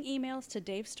sending emails to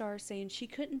Dave Starr saying she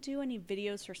couldn't do any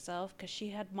videos herself because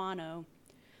she had mono,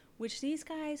 which these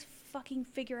guys fucking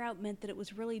figure out meant that it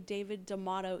was really David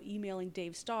D'Amato emailing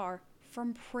Dave Starr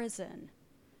from prison.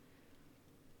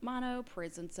 Mono,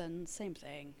 prison sentence, same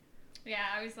thing. Yeah,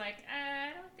 I was like, I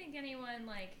don't think anyone,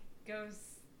 like, goes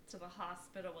to the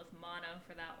hospital with mono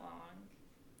for that long.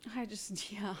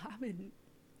 I'm in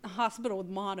a hospital with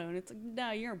mono, and it's like,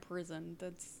 no, you're in prison.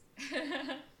 That's...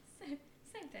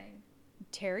 Same thing.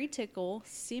 Terry Tickle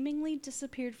seemingly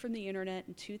disappeared from the internet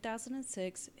in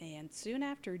 2006, and soon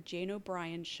after, Jane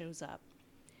O'Brien shows up.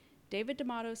 David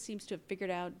D'Amato seems to have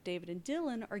figured out David and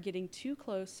Dylan are getting too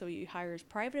close, so he hires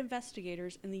private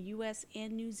investigators in the U.S.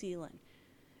 and New Zealand.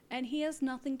 And he has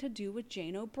nothing to do with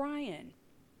Jane O'Brien.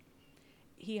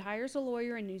 He hires a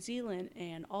lawyer in New Zealand,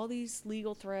 and all these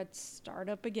legal threats start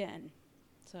up again.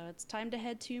 So it's time to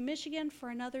head to Michigan for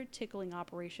another tickling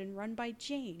operation run by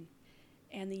Jane.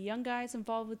 And the young guys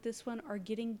involved with this one are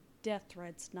getting death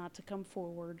threats not to come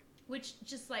forward. Which,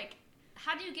 just like,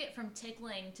 how do you get from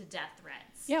tickling to death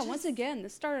threats? Yeah, once again,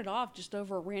 this started off just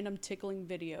over a random tickling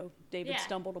video David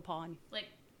stumbled upon. Like,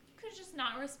 could have just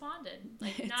not responded.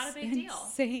 Like, not a big deal.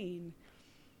 It's insane.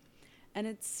 And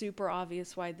it's super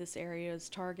obvious why this area is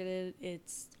targeted.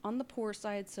 It's on the poor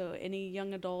side, so any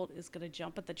young adult is going to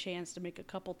jump at the chance to make a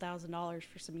couple $1,000s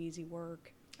for some easy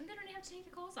work. And they don't even have to take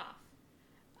their clothes off.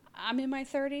 I'm in my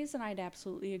 30s, and I'd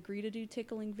absolutely agree to do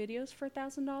tickling videos for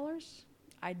 $1,000.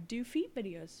 I'd do feet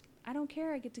videos. I don't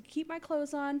care. I get to keep my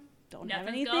clothes on. Don't have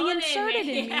anything inserted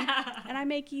in me. And I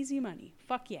make easy money.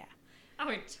 Fuck yeah. I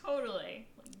would totally.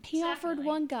 He offered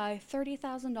one guy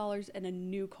 $30,000 and a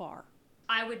new car.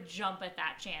 I would jump at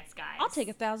that chance, guys. I'll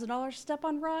take $1,000 step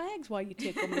on raw eggs while you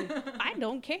tickle me. I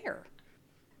don't care.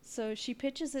 So she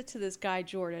pitches it to this guy,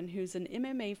 Jordan, who's an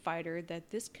MMA fighter, that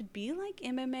this could be like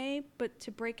MMA, but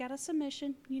to break out of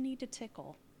submission, you need to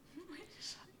tickle.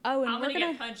 Oh, and I'm gonna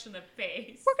get punched in the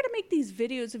face. We're gonna make these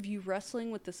videos of you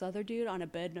wrestling with this other dude on a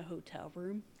bed in a hotel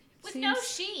room. With no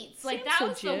sheets. Like, that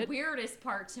was the weirdest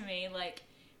part to me. Like,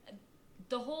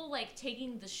 the whole, like,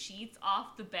 taking the sheets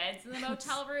off the beds in the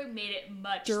motel room made it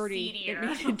much Dirty. seedier. It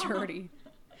made it dirty.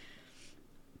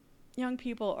 Young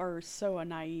people are so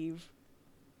naive.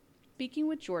 Speaking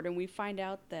with Jordan, we find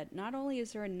out that not only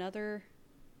is there an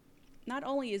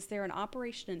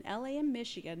operation in LA and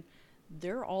Michigan,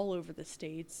 they're all over the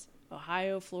states.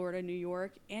 Ohio, Florida, New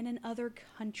York, and in other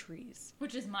countries.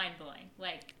 Which is mind-blowing.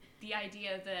 Like, the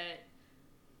idea that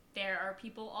there are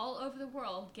people all over the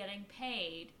world getting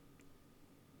paid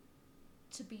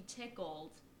to be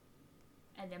tickled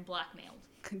and then blackmailed.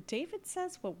 David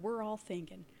says what we're all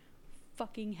thinking.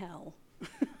 Fucking hell.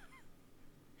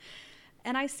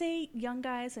 And I say young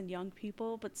guys and young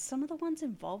people, but some of the ones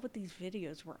involved with these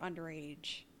videos were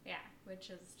underage. Yeah, which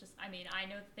is just, I mean, I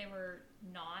know that they were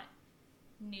not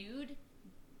nude,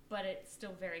 but it's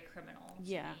still very criminal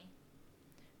to me.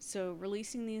 So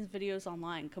releasing these videos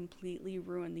online completely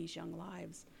ruined these young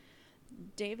lives.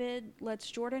 David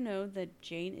lets Jordan know that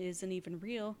Jane isn't even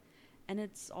real, and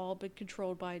it's all been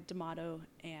controlled by D'Amato,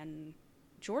 and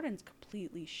Jordan's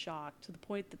completely shocked to the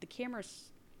point that the camera's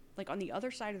like on the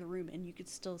other side of the room and you could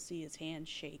still see his hand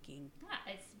shaking.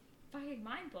 Yeah, it's fucking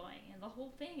mind-blowing, and the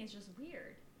whole thing is just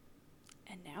weird.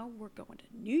 And now we're going to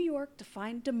New York to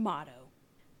find D'Amato.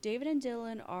 David and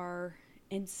Dylan are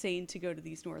insane to go to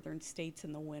these northern states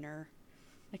in the winter.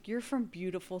 Like, you're from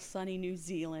beautiful, sunny New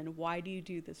Zealand. Why do you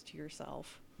do this to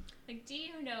yourself? Like, do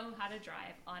you know how to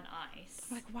drive on ice?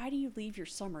 Like, why do you leave your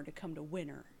summer to come to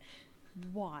winter?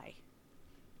 Why?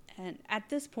 And at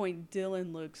this point,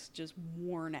 Dylan looks just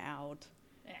worn out.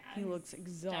 Yeah, He looks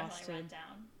exhausted. Definitely run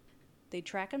down. They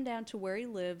track him down to where he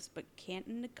lives, but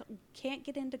can't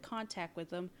get into contact with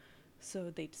him, so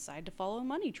they decide to follow a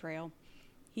money trail.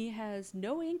 He has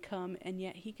no income, and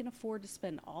yet he can afford to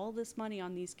spend all this money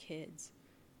on these kids.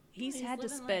 He's had to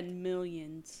spend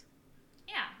millions.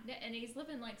 Yeah, and he's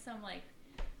living like some, like,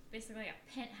 basically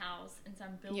a penthouse in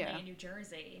some building in New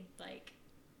Jersey. Like,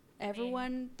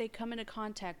 everyone they come into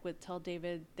contact with tell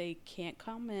David they can't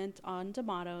comment on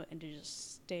D'Amato and to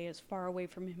just stay as far away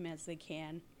from him as they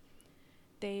can.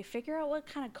 They figure out what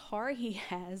kind of car he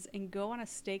has and go on a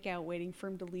stakeout waiting for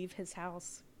him to leave his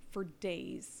house for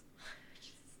days.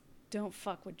 Don't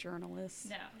fuck with journalists.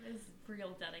 No, it's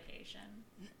real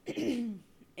dedication.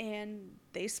 And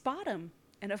they spot him.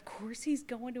 And of course he's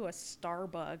going to a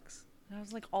Starbucks. And I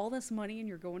was like, all this money and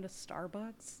you're going to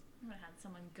Starbucks? I'm gonna have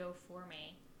someone go for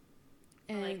me.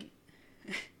 And Or, like,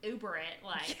 Uber it.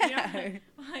 Like, yeah.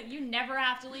 you never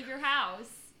have to leave your house.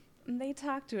 And they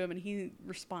talk to him and he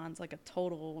responds like a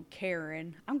total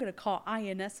Karen. I'm going to call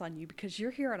INS on you because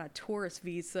you're here on a tourist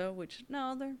visa, which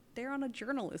no, they're on a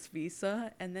journalist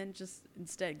visa, and then just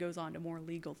instead goes on to more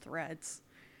legal threats.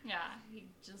 Yeah, he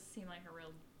just seemed like a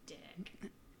real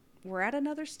dick. We're at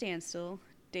another standstill.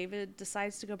 David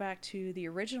decides to go back to the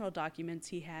original documents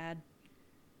he had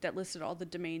that listed all the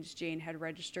domains Jane had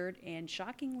registered, and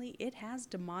shockingly, it has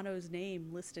D'Amato's name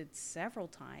listed several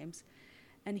times.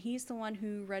 And he's the one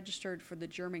who registered for the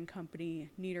German company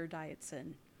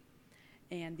Niederdietzen.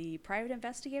 And the private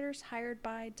investigators hired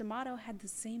by D'Amato had the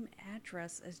same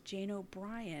address as Jane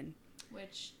O'Brien.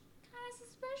 Which, kind of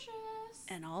suspicious.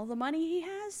 And all the money he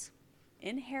has?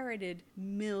 Inherited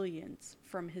millions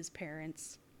from his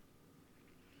parents.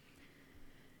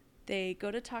 They go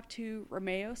to talk to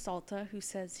Romeo Salta, who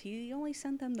says he only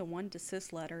sent them the one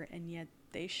desist letter, and yet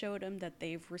they showed him that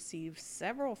they've received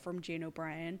several from Jane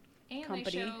O'Brien. And Company,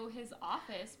 they show his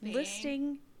office being...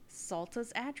 listing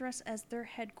Salta's address as their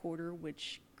headquarters,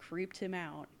 which creeped him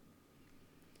out.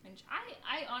 And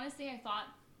I honestly, I thought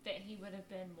that he would have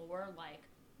been more like,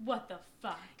 what the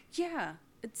fuck? Yeah,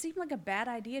 it seemed like a bad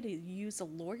idea to use a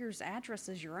lawyer's address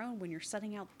as your own when you're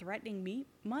sending out threatening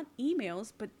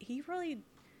emails, but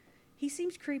he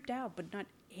seems creeped out, but not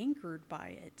angered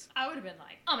by it. I would have been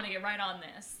like, I'm gonna get right on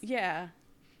this. Yeah.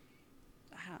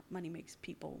 Money makes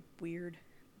people weird.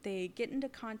 They get into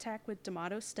contact with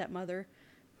D'Amato's stepmother,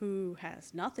 who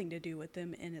has nothing to do with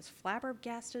them, and is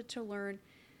flabbergasted to learn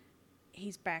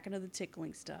he's back into the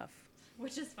tickling stuff.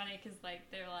 Which is funny, because, like,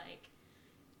 they're like,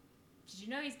 did you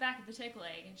know he's back at the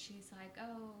tickling? And she's like,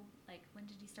 oh, like, when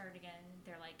did he start again?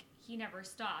 They're like, he never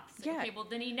stopped. So, yeah. Okay, well,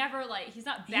 then he never, like, he's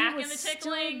not back in the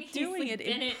tickling. He's doing it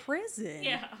in prison.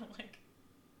 Yeah, like,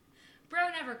 bro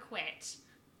never quit.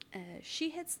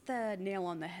 She hits the nail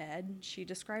on the head. She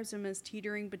describes him as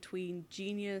teetering between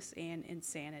genius and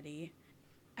insanity.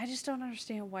 I just don't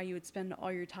understand why you would spend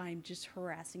all your time just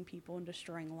harassing people and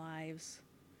destroying lives.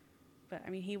 But, I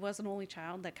mean, he was an only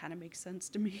child. That kind of makes sense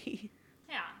to me.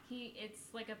 Yeah, it's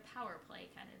like a power play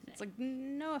kind of thing. It's like,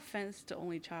 no offense to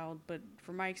only child, but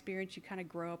from my experience, you kind of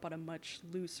grow up on a much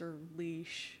looser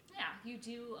leash. Yeah, you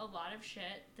do a lot of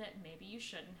shit that maybe you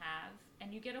shouldn't have,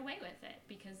 and you get away with it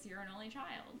because you're an only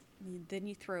child. Then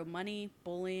you throw money,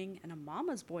 bullying, and a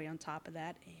mama's boy on top of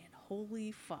that, and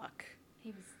holy fuck.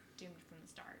 He was doomed from the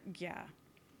start. Yeah.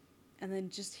 And then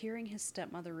just hearing his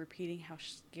stepmother repeating how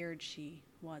scared she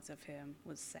was of him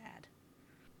was sad.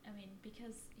 I mean,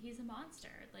 because he's a monster.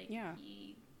 Like, yeah.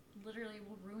 He literally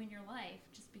will ruin your life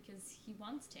just because he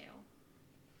wants to.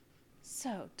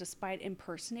 So, despite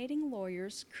impersonating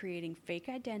lawyers, creating fake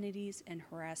identities, and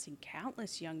harassing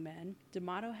countless young men,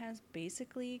 D'Amato has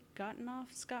basically gotten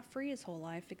off scot-free his whole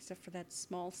life, except for that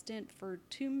small stint for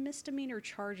 2 misdemeanor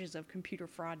charges of computer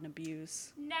fraud and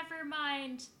abuse. Never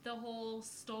mind the whole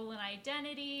stolen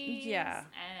identities. Yeah.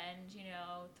 And,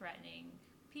 threatening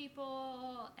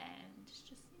people and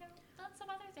just, done some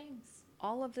other things.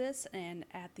 All of this, and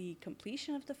at the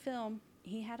completion of the film,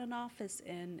 he had an office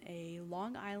in a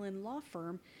Long Island law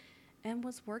firm and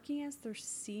was working as their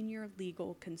senior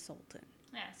legal consultant.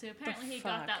 Yeah, so apparently he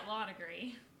got that law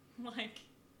degree.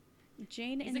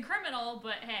 He's a criminal,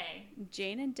 but hey.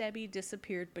 Jane and Debbie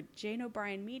disappeared, but Jane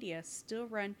O'Brien Media still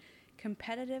run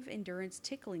competitive endurance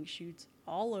tickling shoots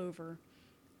all over.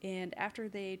 And after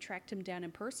they tracked him down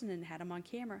in person and had him on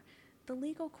camera, the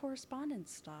legal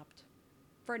correspondence stopped.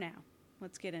 For now.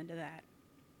 Let's get into that.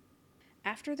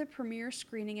 After the premiere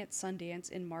screening at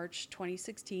Sundance in March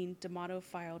 2016, D'Amato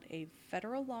filed a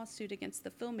federal lawsuit against the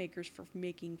filmmakers for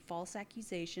making false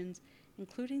accusations,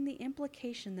 including the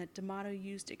implication that D'Amato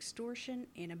used extortion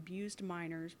and abused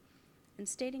minors, and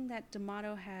stating that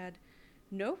D'Amato had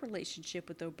no relationship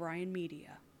with O'Brien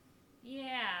Media.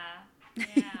 Yeah.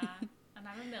 I'm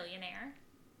not a millionaire.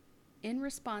 In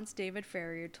response, David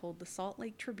Farrier told the Salt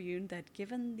Lake Tribune that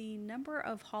given the number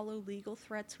of hollow legal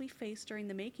threats we faced during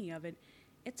the making of it,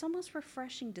 it's almost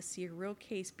refreshing to see a real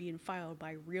case being filed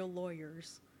by real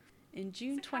lawyers. In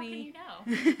June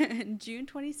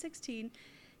 2016,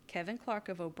 Kevin Clark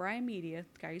of O'Brien Media,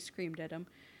 the guy who screamed at him,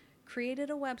 created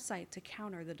a website to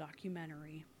counter the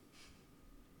documentary.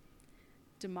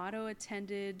 D'Amato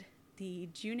attended the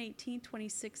June 18,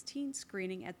 2016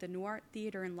 screening at the Nuart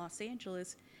Theater in Los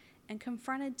Angeles and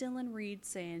confronted Dylan Reed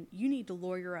saying, "You need to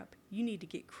lawyer up. You need to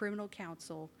get criminal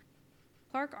counsel."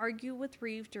 Clark argued with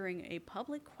Reeve during a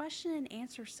public question and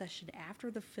answer session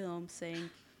after the film, saying,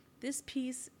 This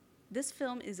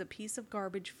film is a piece of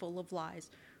garbage full of lies.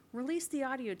 Release the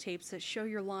audio tapes that show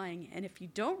you're lying, and if you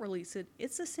don't release it,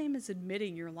 it's the same as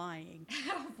admitting you're lying."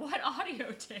 What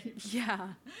audio tapes?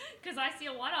 Yeah. Because I see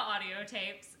a lot of audio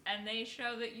tapes, and they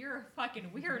show that you're a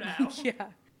fucking weirdo.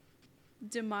 Yeah.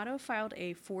 D'Amato filed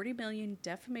a $40 million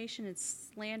defamation and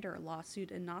slander lawsuit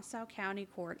in Nassau County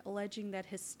Court alleging that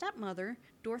his stepmother,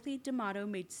 Dorothy D'Amato,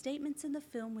 made statements in the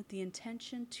film with the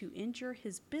intention to injure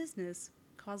his business,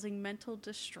 causing mental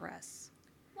distress.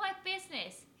 What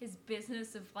business? His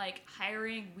business of,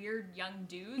 hiring weird young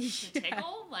dudes to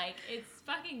tickle? It's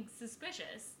fucking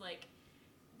suspicious.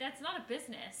 That's not a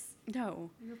business. No.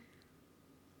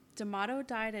 D'Amato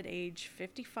died at age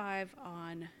 55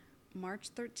 on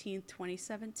March 13th,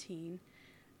 2017.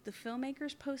 The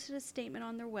filmmakers posted a statement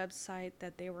on their website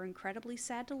that they were incredibly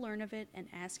sad to learn of it and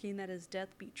asking that his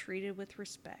death be treated with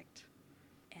respect.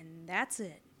 And that's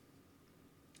it.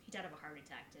 He died of a heart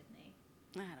attack, didn't he?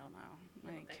 I don't know.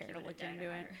 I didn't care to look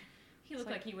into it. He looked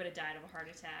like he would have died of a heart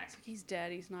attack. He's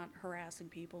dead. He's not harassing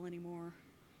people anymore.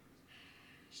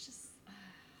 It's just...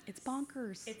 it's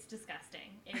bonkers. It's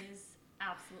disgusting. It is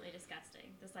absolutely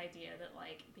disgusting. This idea that,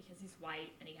 because he's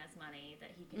white and he has money,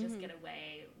 that he can just get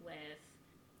away with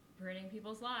ruining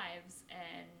people's lives.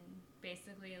 And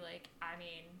basically,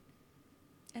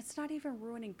 it's not even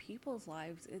ruining people's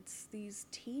lives. It's these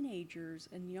teenagers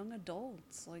and young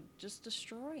adults, just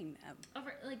destroying them.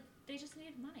 They just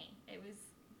needed money. It was...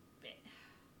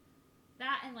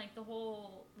 that and, the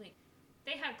whole,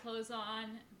 they had clothes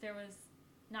on. There was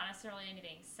not necessarily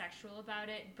anything sexual about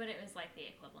it, but it was, the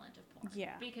equivalent of porn.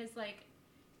 Yeah. Because,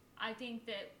 I think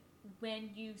that when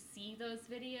you see those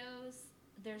videos,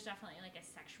 there's definitely, a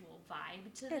sexual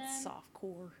vibe to them. It's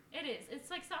softcore. It is. It's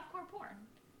softcore porn.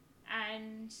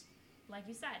 And, like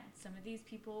you said, some of these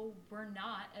people were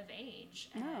not of age.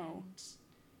 No. And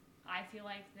I feel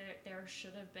like there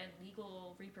should have been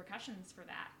legal repercussions for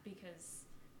that, because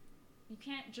you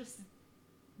can't just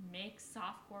make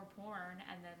softcore porn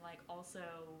and then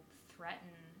also threaten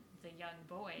the young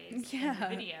boys in the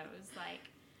videos.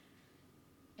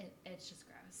 It's just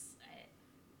gross.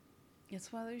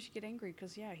 It's why they should get angry,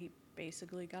 because he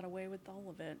basically got away with all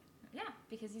of it. Yeah,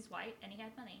 because he's white and he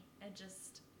had money. It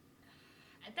just...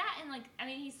 that and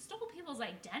he stole people's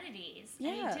identities.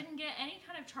 Yeah. And he didn't get any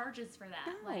kind of charges for that.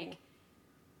 No.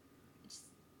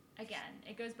 again,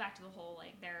 it goes back to the whole,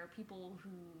 like, there are people who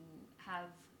have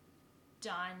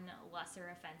done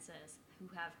lesser offenses, who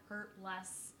have hurt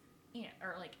less, you know,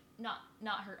 or, like, not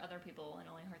hurt other people and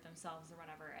only hurt themselves or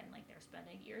whatever, and, like, they're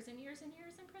spending years and years and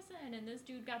years in prison, and this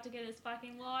dude got to get his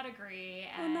fucking law degree,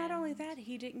 and... Well, not only that,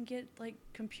 he didn't get, like,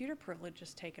 computer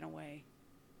privileges taken away.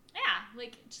 Yeah,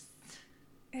 like, just...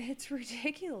 It's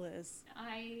ridiculous.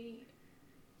 I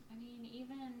mean,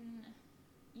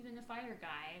 even the fire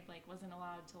guy, like, wasn't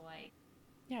allowed to, like...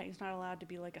 Yeah, he's not allowed to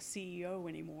be, like, a CEO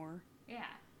anymore. Yeah,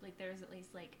 like, there's at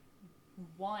least, like,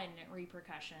 one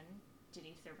repercussion. Did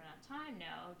he serve enough time?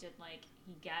 No. Did, like,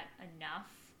 he get enough,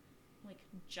 like,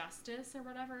 justice or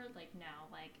whatever? Like, no.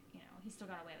 Like, you know, he still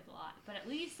got away with a lot. But at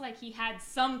least, like, he had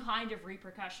some kind of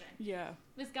repercussion. Yeah.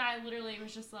 This guy literally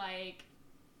was just, like,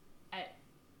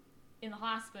 in the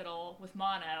hospital with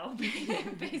mono,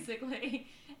 basically.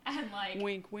 And, like...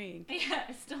 Wink, wink. Yeah,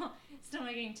 still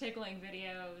making tickling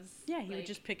videos. Yeah, he like, would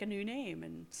just pick a new name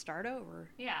and start over.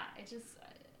 Yeah, it just...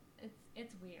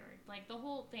 It's weird, like, the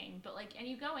whole thing, but, like, and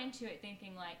you go into it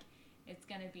thinking, like, it's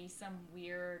gonna be some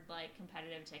weird, like,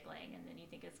 competitive tickling, and then you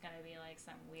think it's gonna be, like,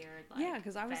 some weird, like, yeah,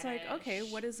 because I was fetish. like, okay,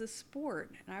 what is this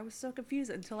sport? And I was so confused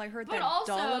until I heard But that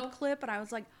also, dollop clip, and I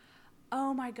was like,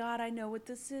 oh my god, I know what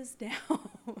this is now.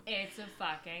 It's a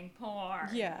fucking porn.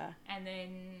 Yeah. And then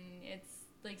it's,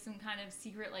 like, some kind of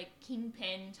secret, like,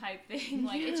 kingpin type thing.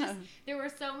 Like, it just, there were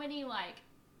so many, like,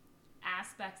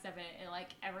 aspects of it, and, like,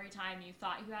 every time you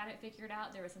thought you had it figured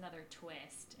out, there was another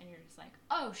twist, and you're just like,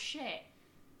 oh shit,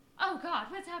 oh god,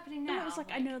 what's happening now? And I was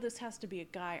like, I know this has to be a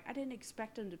guy. I didn't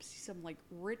expect him to be some, like,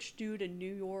 rich dude in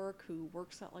New York who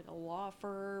works at, like, a law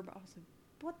firm. I was like,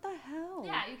 what the hell?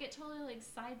 Yeah, you get totally, like,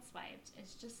 sideswiped.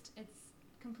 It's just, it's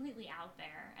completely out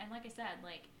there. And like I said,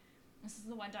 like, this is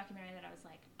the one documentary that I was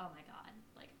like, oh my god,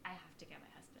 like, I have to get my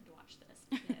husband to watch this,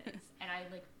 because, and I,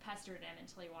 like, pestered him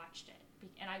until he watched it.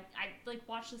 And I like,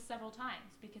 watched this several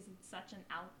times, because it's such an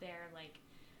out there, like,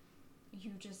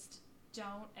 you just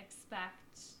don't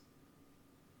expect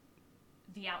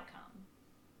the outcome.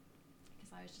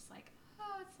 Because I was just like,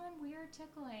 oh, it's some weird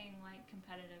tickling, like,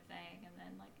 competitive thing, and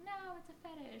then, like, no, it's a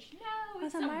fetish. No,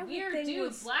 it's some weird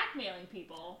dude blackmailing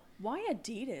people. Why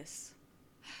Adidas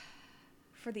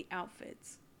for the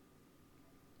outfits?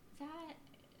 That,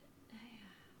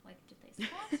 like, did they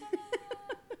sponsor them?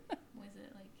 Was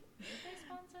it, like, did they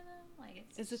sponsor them? Like,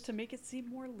 it's... Is it to make it seem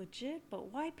more legit?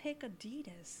 But why pick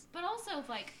Adidas? But also,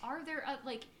 like, are there,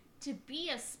 like, to be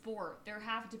a sport, there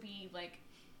have to be, like,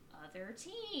 other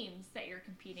teams that you're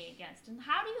competing against, and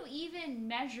how do you even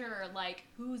measure, like,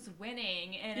 who's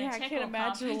winning in a tickle competition? I can't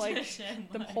imagine,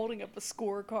 like, them holding up a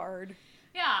scorecard.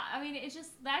 Yeah, I mean, it's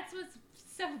just, that's what's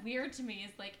so weird to me,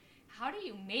 is, like, how do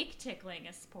you make tickling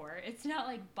a sport? It's not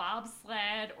like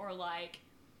bobsled or, like,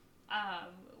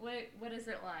 what is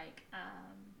it like?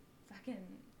 Fucking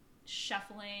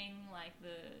shuffling, like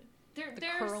there's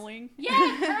curling?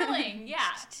 Yeah, curling, yeah.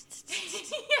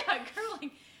 Yeah,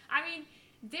 curling. I mean,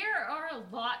 there are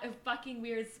a lot of fucking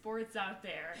weird sports out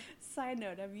there. Side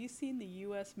note, have you seen the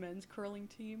U.S. men's curling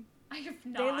team? I have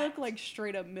not. They look like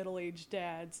straight up middle-aged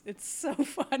dads. It's so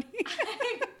funny.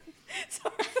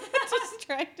 Sorry, that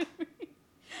distracted me.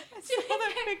 I saw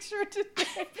that picture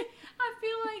today.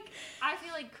 I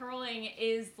feel like curling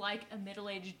is like a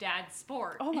middle-aged dad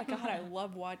sport. Oh my god, I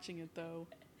love watching it though.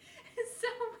 It's so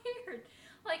weird.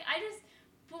 Like,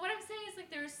 but what I'm saying is,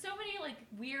 like, there's so many, like,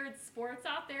 weird sports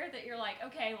out there that you're like,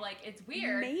 okay, like, it's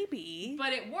weird. Maybe.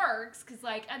 But it works, because,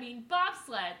 like, I mean,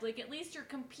 bobsled, like, at least you're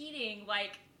competing,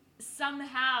 like,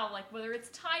 somehow, like, whether it's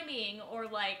timing or,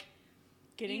 like,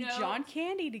 getting John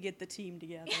Candy to get the team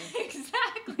together.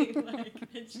 Exactly. Like,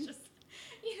 it's just,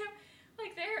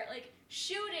 like, they're, like,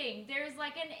 shooting, there's,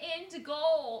 like, an end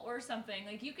goal or something.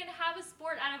 Like, you can have a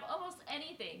sport out of almost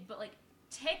anything, but, like,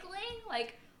 tickling,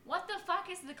 like, what the fuck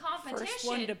is the competition? First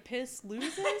one to piss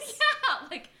loses? Yeah,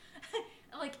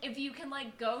 like if you can,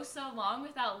 like, go so long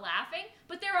without laughing,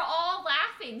 but they're all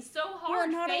laughing so hard.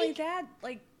 Or not only that,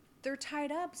 like, they're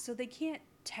tied up so they can't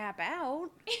tap out.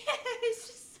 It's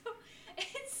just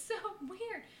so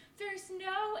weird. There's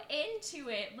no end to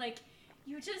it. Like,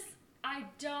 I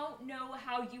don't know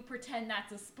how you pretend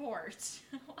that's a sport.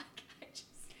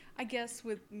 I guess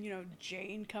with,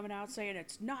 Jane coming out saying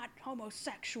it's not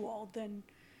homosexual, then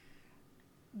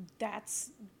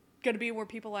that's gonna be where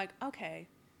people are like, okay,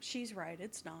 she's right,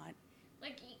 it's not.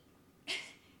 Like,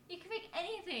 you can make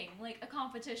anything, like, a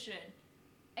competition,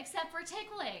 except for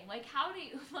tickling. Like, how do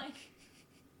you, like...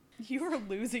 You are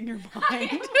losing your mind. I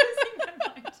am losing my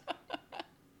mind.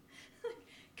 Like,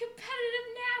 competitive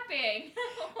napping.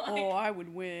 Like, oh, I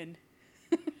would win.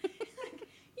 Like,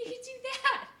 you could do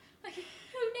that. Like, who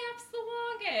naps the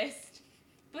longest?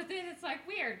 but then it's like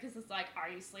weird because it's like, are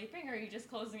you sleeping or are you just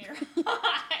closing your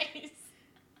eyes?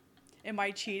 Am I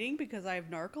cheating because I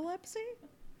have narcolepsy?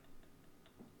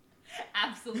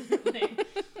 Absolutely.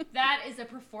 That is a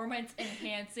performance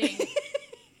enhancing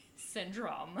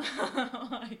syndrome.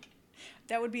 Like,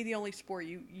 that would be the only sport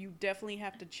you definitely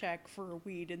have to check for a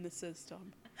weed in the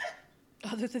system.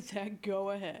 Other than that,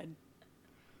 go ahead.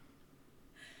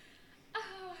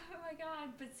 oh my god,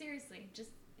 but seriously, just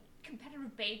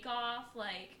competitive bake-off,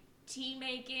 like tea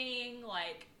making,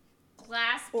 like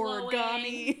glass blowing,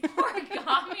 origami.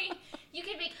 You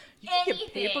can make anything.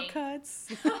 Get paper cuts.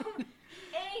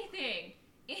 Anything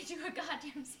into a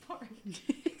goddamn sport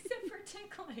except for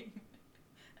tickling.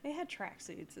 They had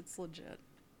tracksuits. It's legit.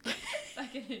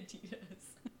 Fucking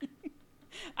Adidas.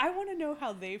 I want to know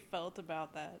how they felt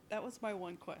about that. That was my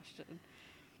one question.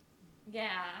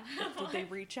 Yeah. Did they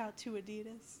reach out to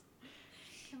Adidas?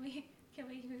 Can we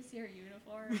use your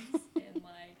uniforms and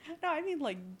like? No, I mean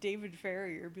like David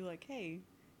Farrier be like, hey,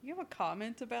 you have a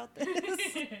comment about this?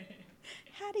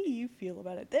 How do you feel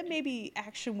about it? Then maybe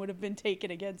action would have been taken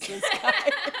against this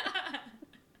guy.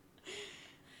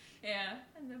 Yeah,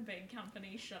 and the big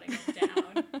company shutting it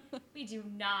down. We do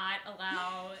not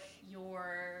allow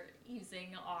your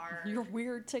using our... Your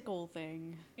weird tickle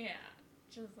thing. Yeah,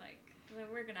 just like,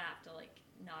 we're gonna have to like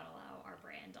not allow our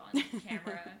brand on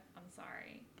camera. I'm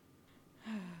sorry.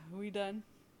 We done?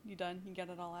 You done? You got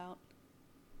it all out?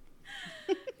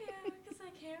 Yeah, because I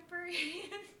can't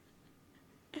breathe.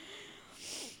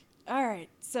 All right,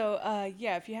 so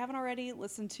yeah, if you haven't already,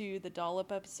 listen to the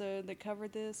Dollop episode that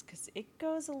covered this, because it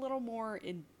goes a little more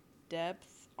in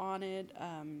depth on it.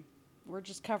 We're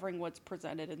just covering what's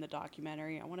presented in the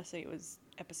documentary. I want to say it was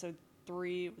episode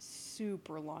 3. It was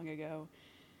super long ago.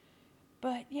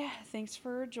 But yeah, thanks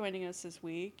for joining us this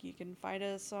week. You can find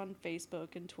us on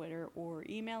Facebook and Twitter, or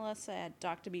email us at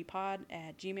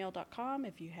doctobpod@gmail.com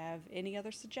if you have any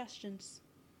other suggestions.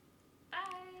 Bye.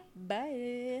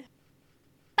 Bye.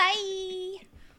 Bye.